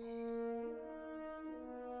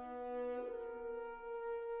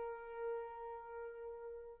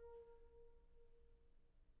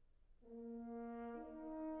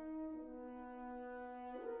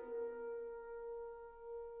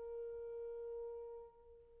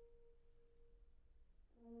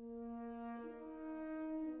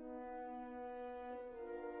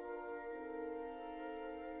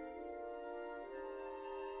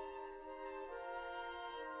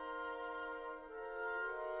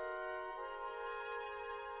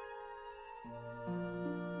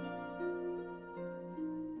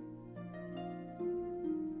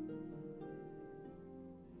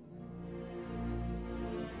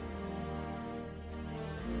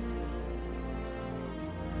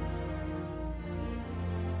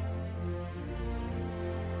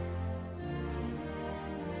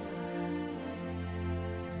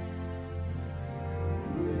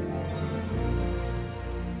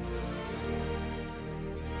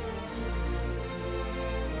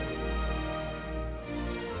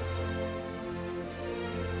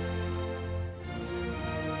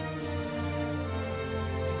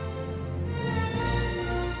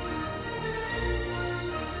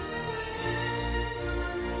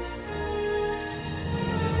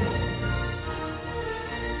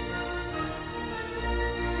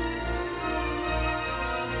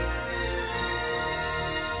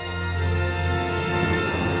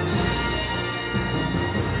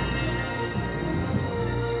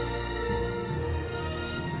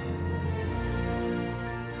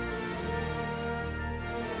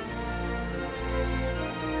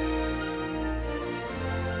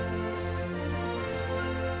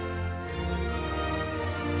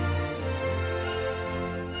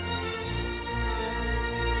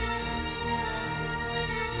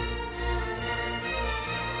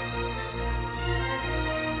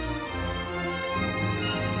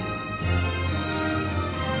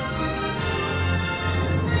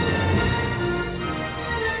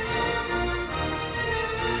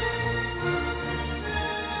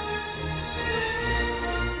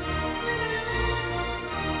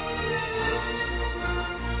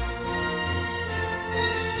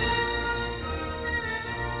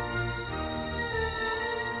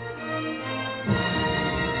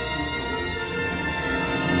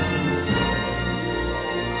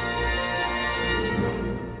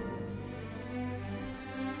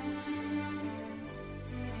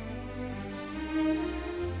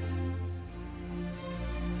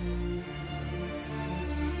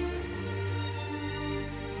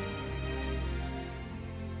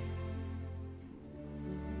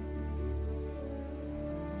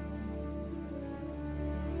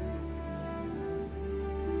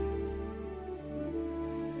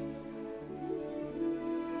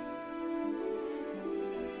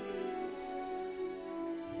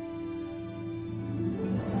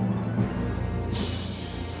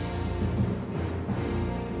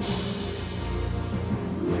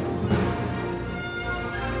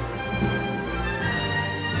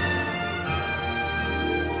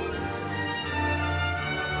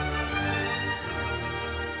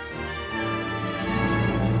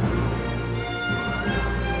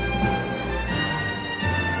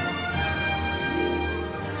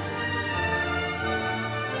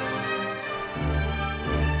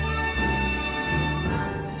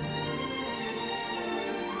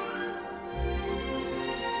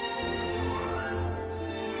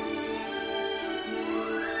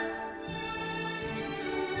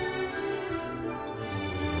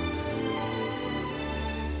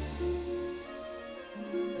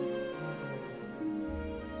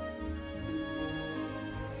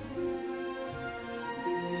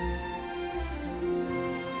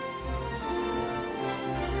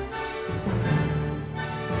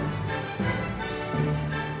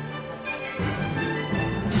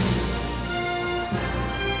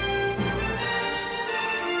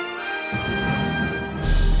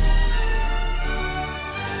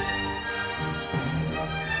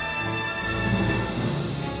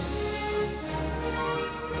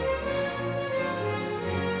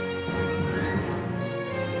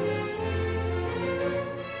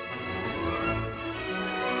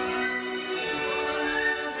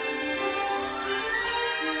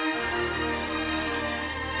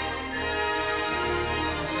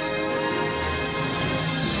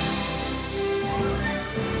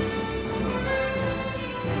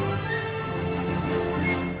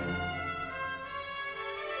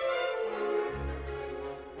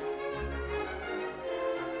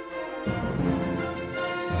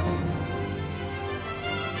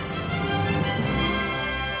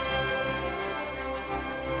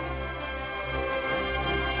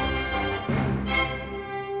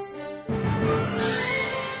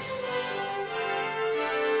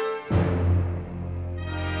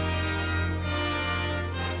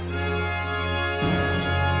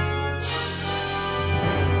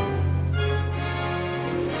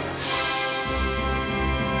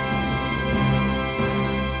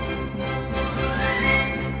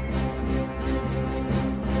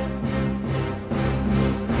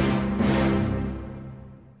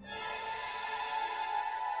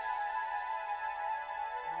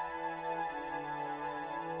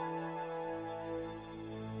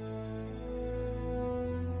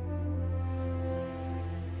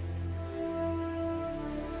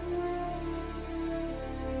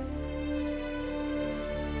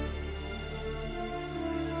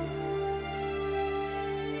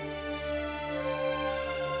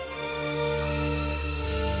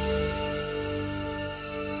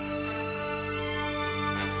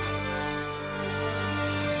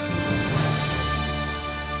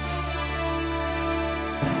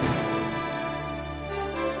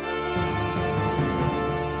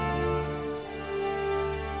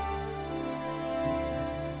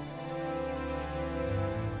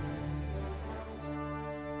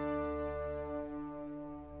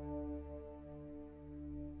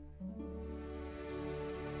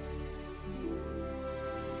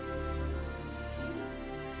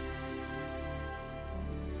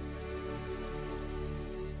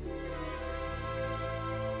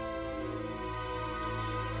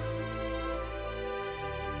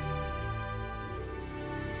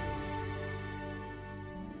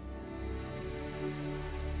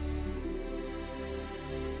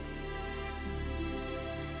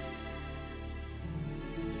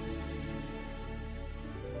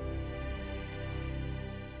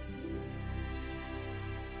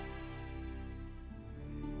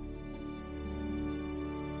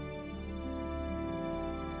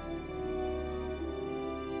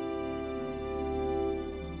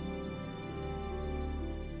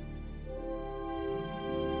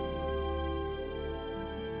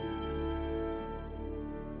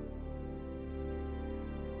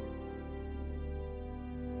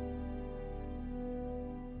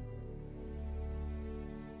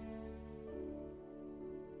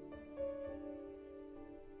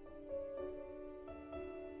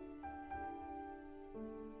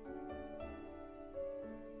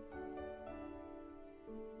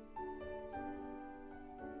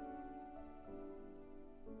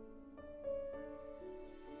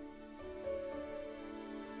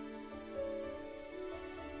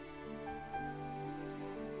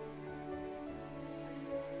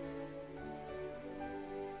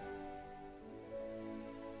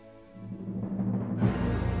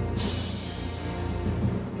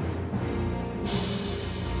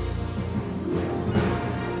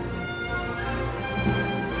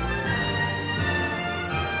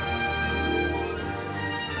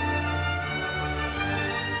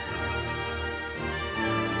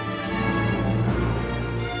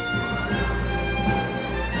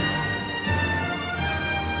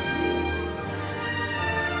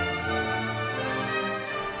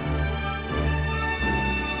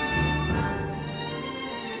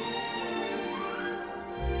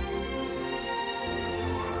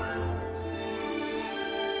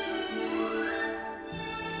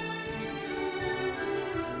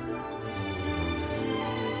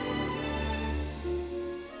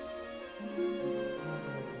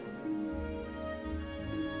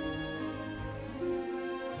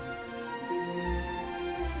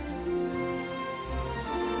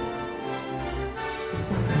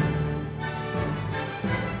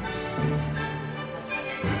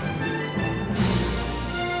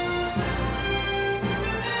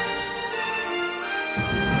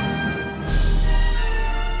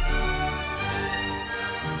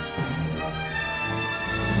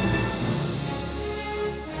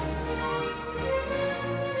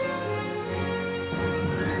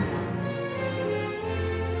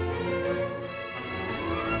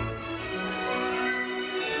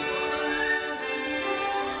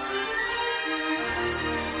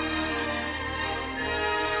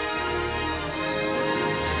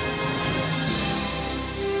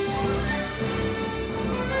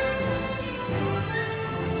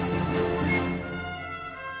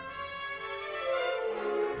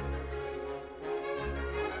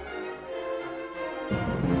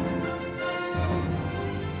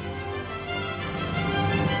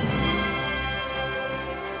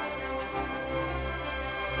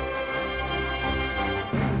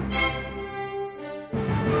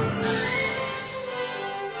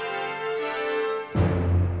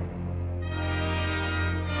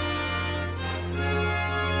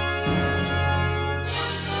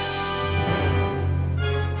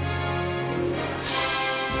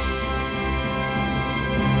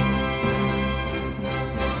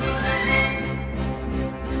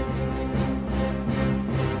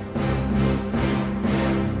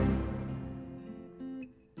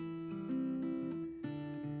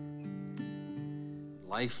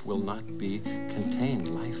 life will not be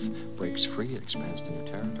contained. Life breaks free, it expands to new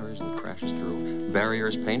territories, and it crashes through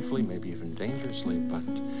barriers painfully, maybe even dangerously, but,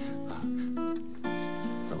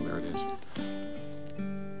 well, there it is.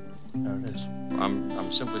 There it is.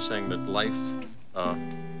 I'm simply saying that life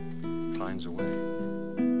finds a way.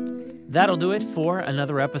 That'll do it for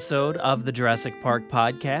another episode of the Jurassic Park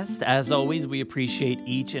podcast. As always, we appreciate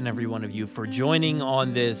each and every one of you for joining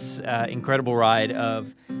on this incredible ride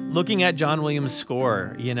of looking at John Williams'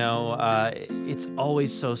 score. You know, it's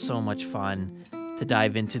always so much fun to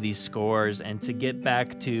dive into these scores and to get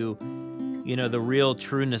back to, you know, the real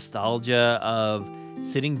true nostalgia of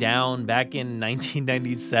sitting down back in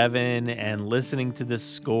 1997 and listening to this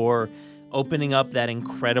score, opening up that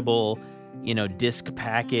incredible, you know, disc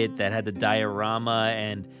packet that had the diorama,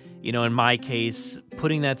 and, you know, in my case,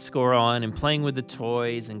 putting that score on and playing with the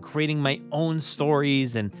toys and creating my own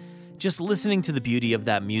stories and just listening to the beauty of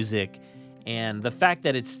that music and the fact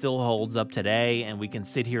that it still holds up today, and we can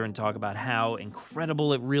sit here and talk about how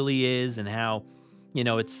incredible it really is and how, you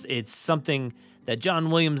know, it's something that John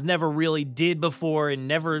Williams never really did before and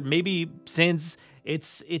never maybe since.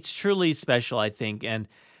 It's truly special, I think, and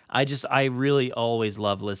I really always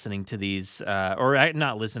love listening to these,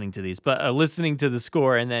 not listening to these, but listening to the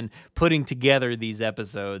score and then putting together these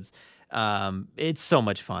episodes. It's so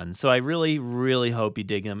much fun. So I really hope you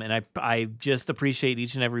dig them. And I just appreciate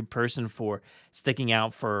each and every person for sticking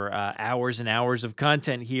out for hours and hours of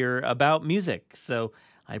content here about music. So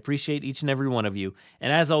I appreciate each and every one of you.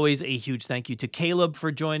 And as always, a huge thank you to Caleb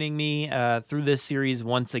for joining me through this series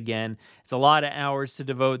once again. It's a lot of hours to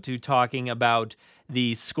devote to talking about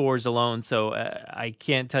the scores alone, so I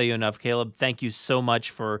can't tell you enough. Caleb, thank you so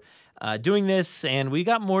much for doing this, and we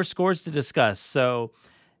got more scores to discuss, so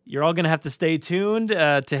you're all going to have to stay tuned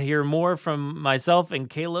to hear more from myself and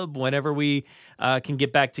Caleb whenever we can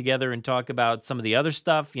get back together and talk about some of the other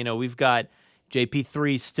stuff. You know, we've got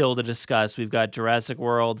JP3 still to discuss. We've got Jurassic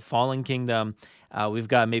World, Fallen Kingdom. We've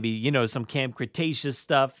got maybe, you know, some Camp Cretaceous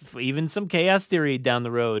stuff, even some Chaos Theory down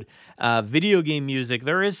the road, video game music.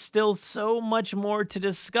 There is still so much more to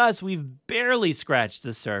discuss. We've barely scratched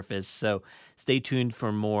the surface. So stay tuned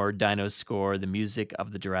for more Dino-Score, the music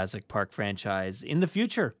of the Jurassic Park franchise in the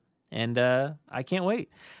future. And I can't wait.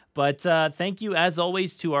 But thank you, as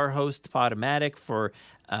always, to our host, Podomatic, for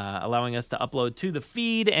allowing us to upload to the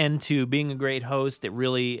feed and to being a great host. It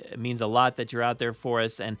really means a lot that you're out there for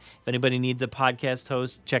us. And if anybody needs a podcast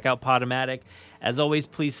host, check out Podomatic. As always,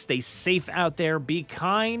 please stay safe out there. Be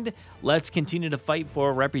kind. Let's continue to fight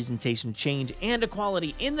for representation, change, and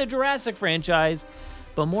equality in the Jurassic franchise.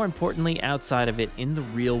 But more importantly, outside of it, in the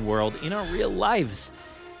real world, in our real lives.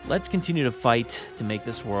 Let's continue to fight to make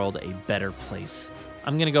this world a better place.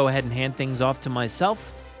 I'm going to go ahead and hand things off to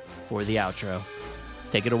myself for the outro.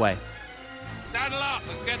 Take it away. Saddle up,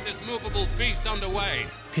 let's get this movable feast underway.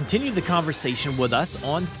 Continue the conversation with us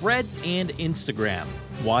on Threads and Instagram.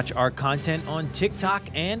 Watch our content on TikTok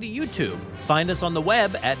and YouTube. Find us on the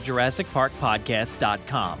web at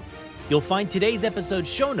JurassicParkPodcast.com. You'll find today's episode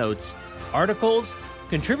show notes, articles,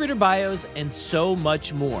 contributor bios, and so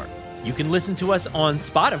much more. You can listen to us on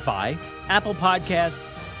Spotify, Apple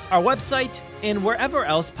Podcasts, our website, and wherever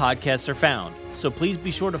else podcasts are found. So please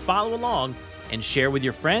be sure to follow along and share with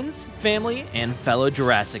your friends, family, and fellow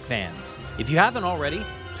Jurassic fans. If you haven't already,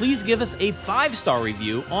 please give us a 5-star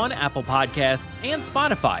review on Apple Podcasts and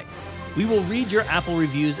Spotify. We will read your Apple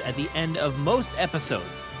reviews at the end of most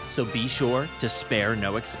episodes, so be sure to spare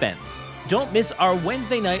no expense. Don't miss our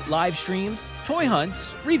Wednesday night live streams, toy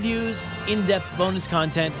hunts, reviews, in-depth bonus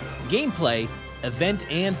content, gameplay, event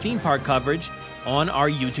and theme park coverage on our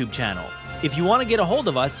YouTube channel. If you want to get a hold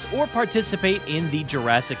of us or participate in the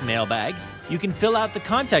Jurassic mailbag, you can fill out the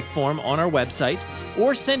contact form on our website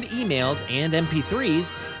or send emails and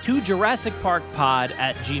MP3s to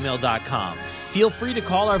JurassicParkPod@gmail.com. Feel free to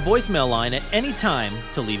call our voicemail line at any time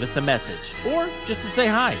to leave us a message or just to say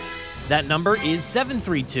hi. That number is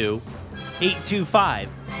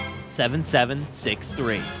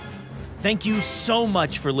 732-825-7763. Thank you so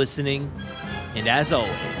much for listening, and as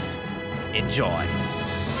always, enjoy.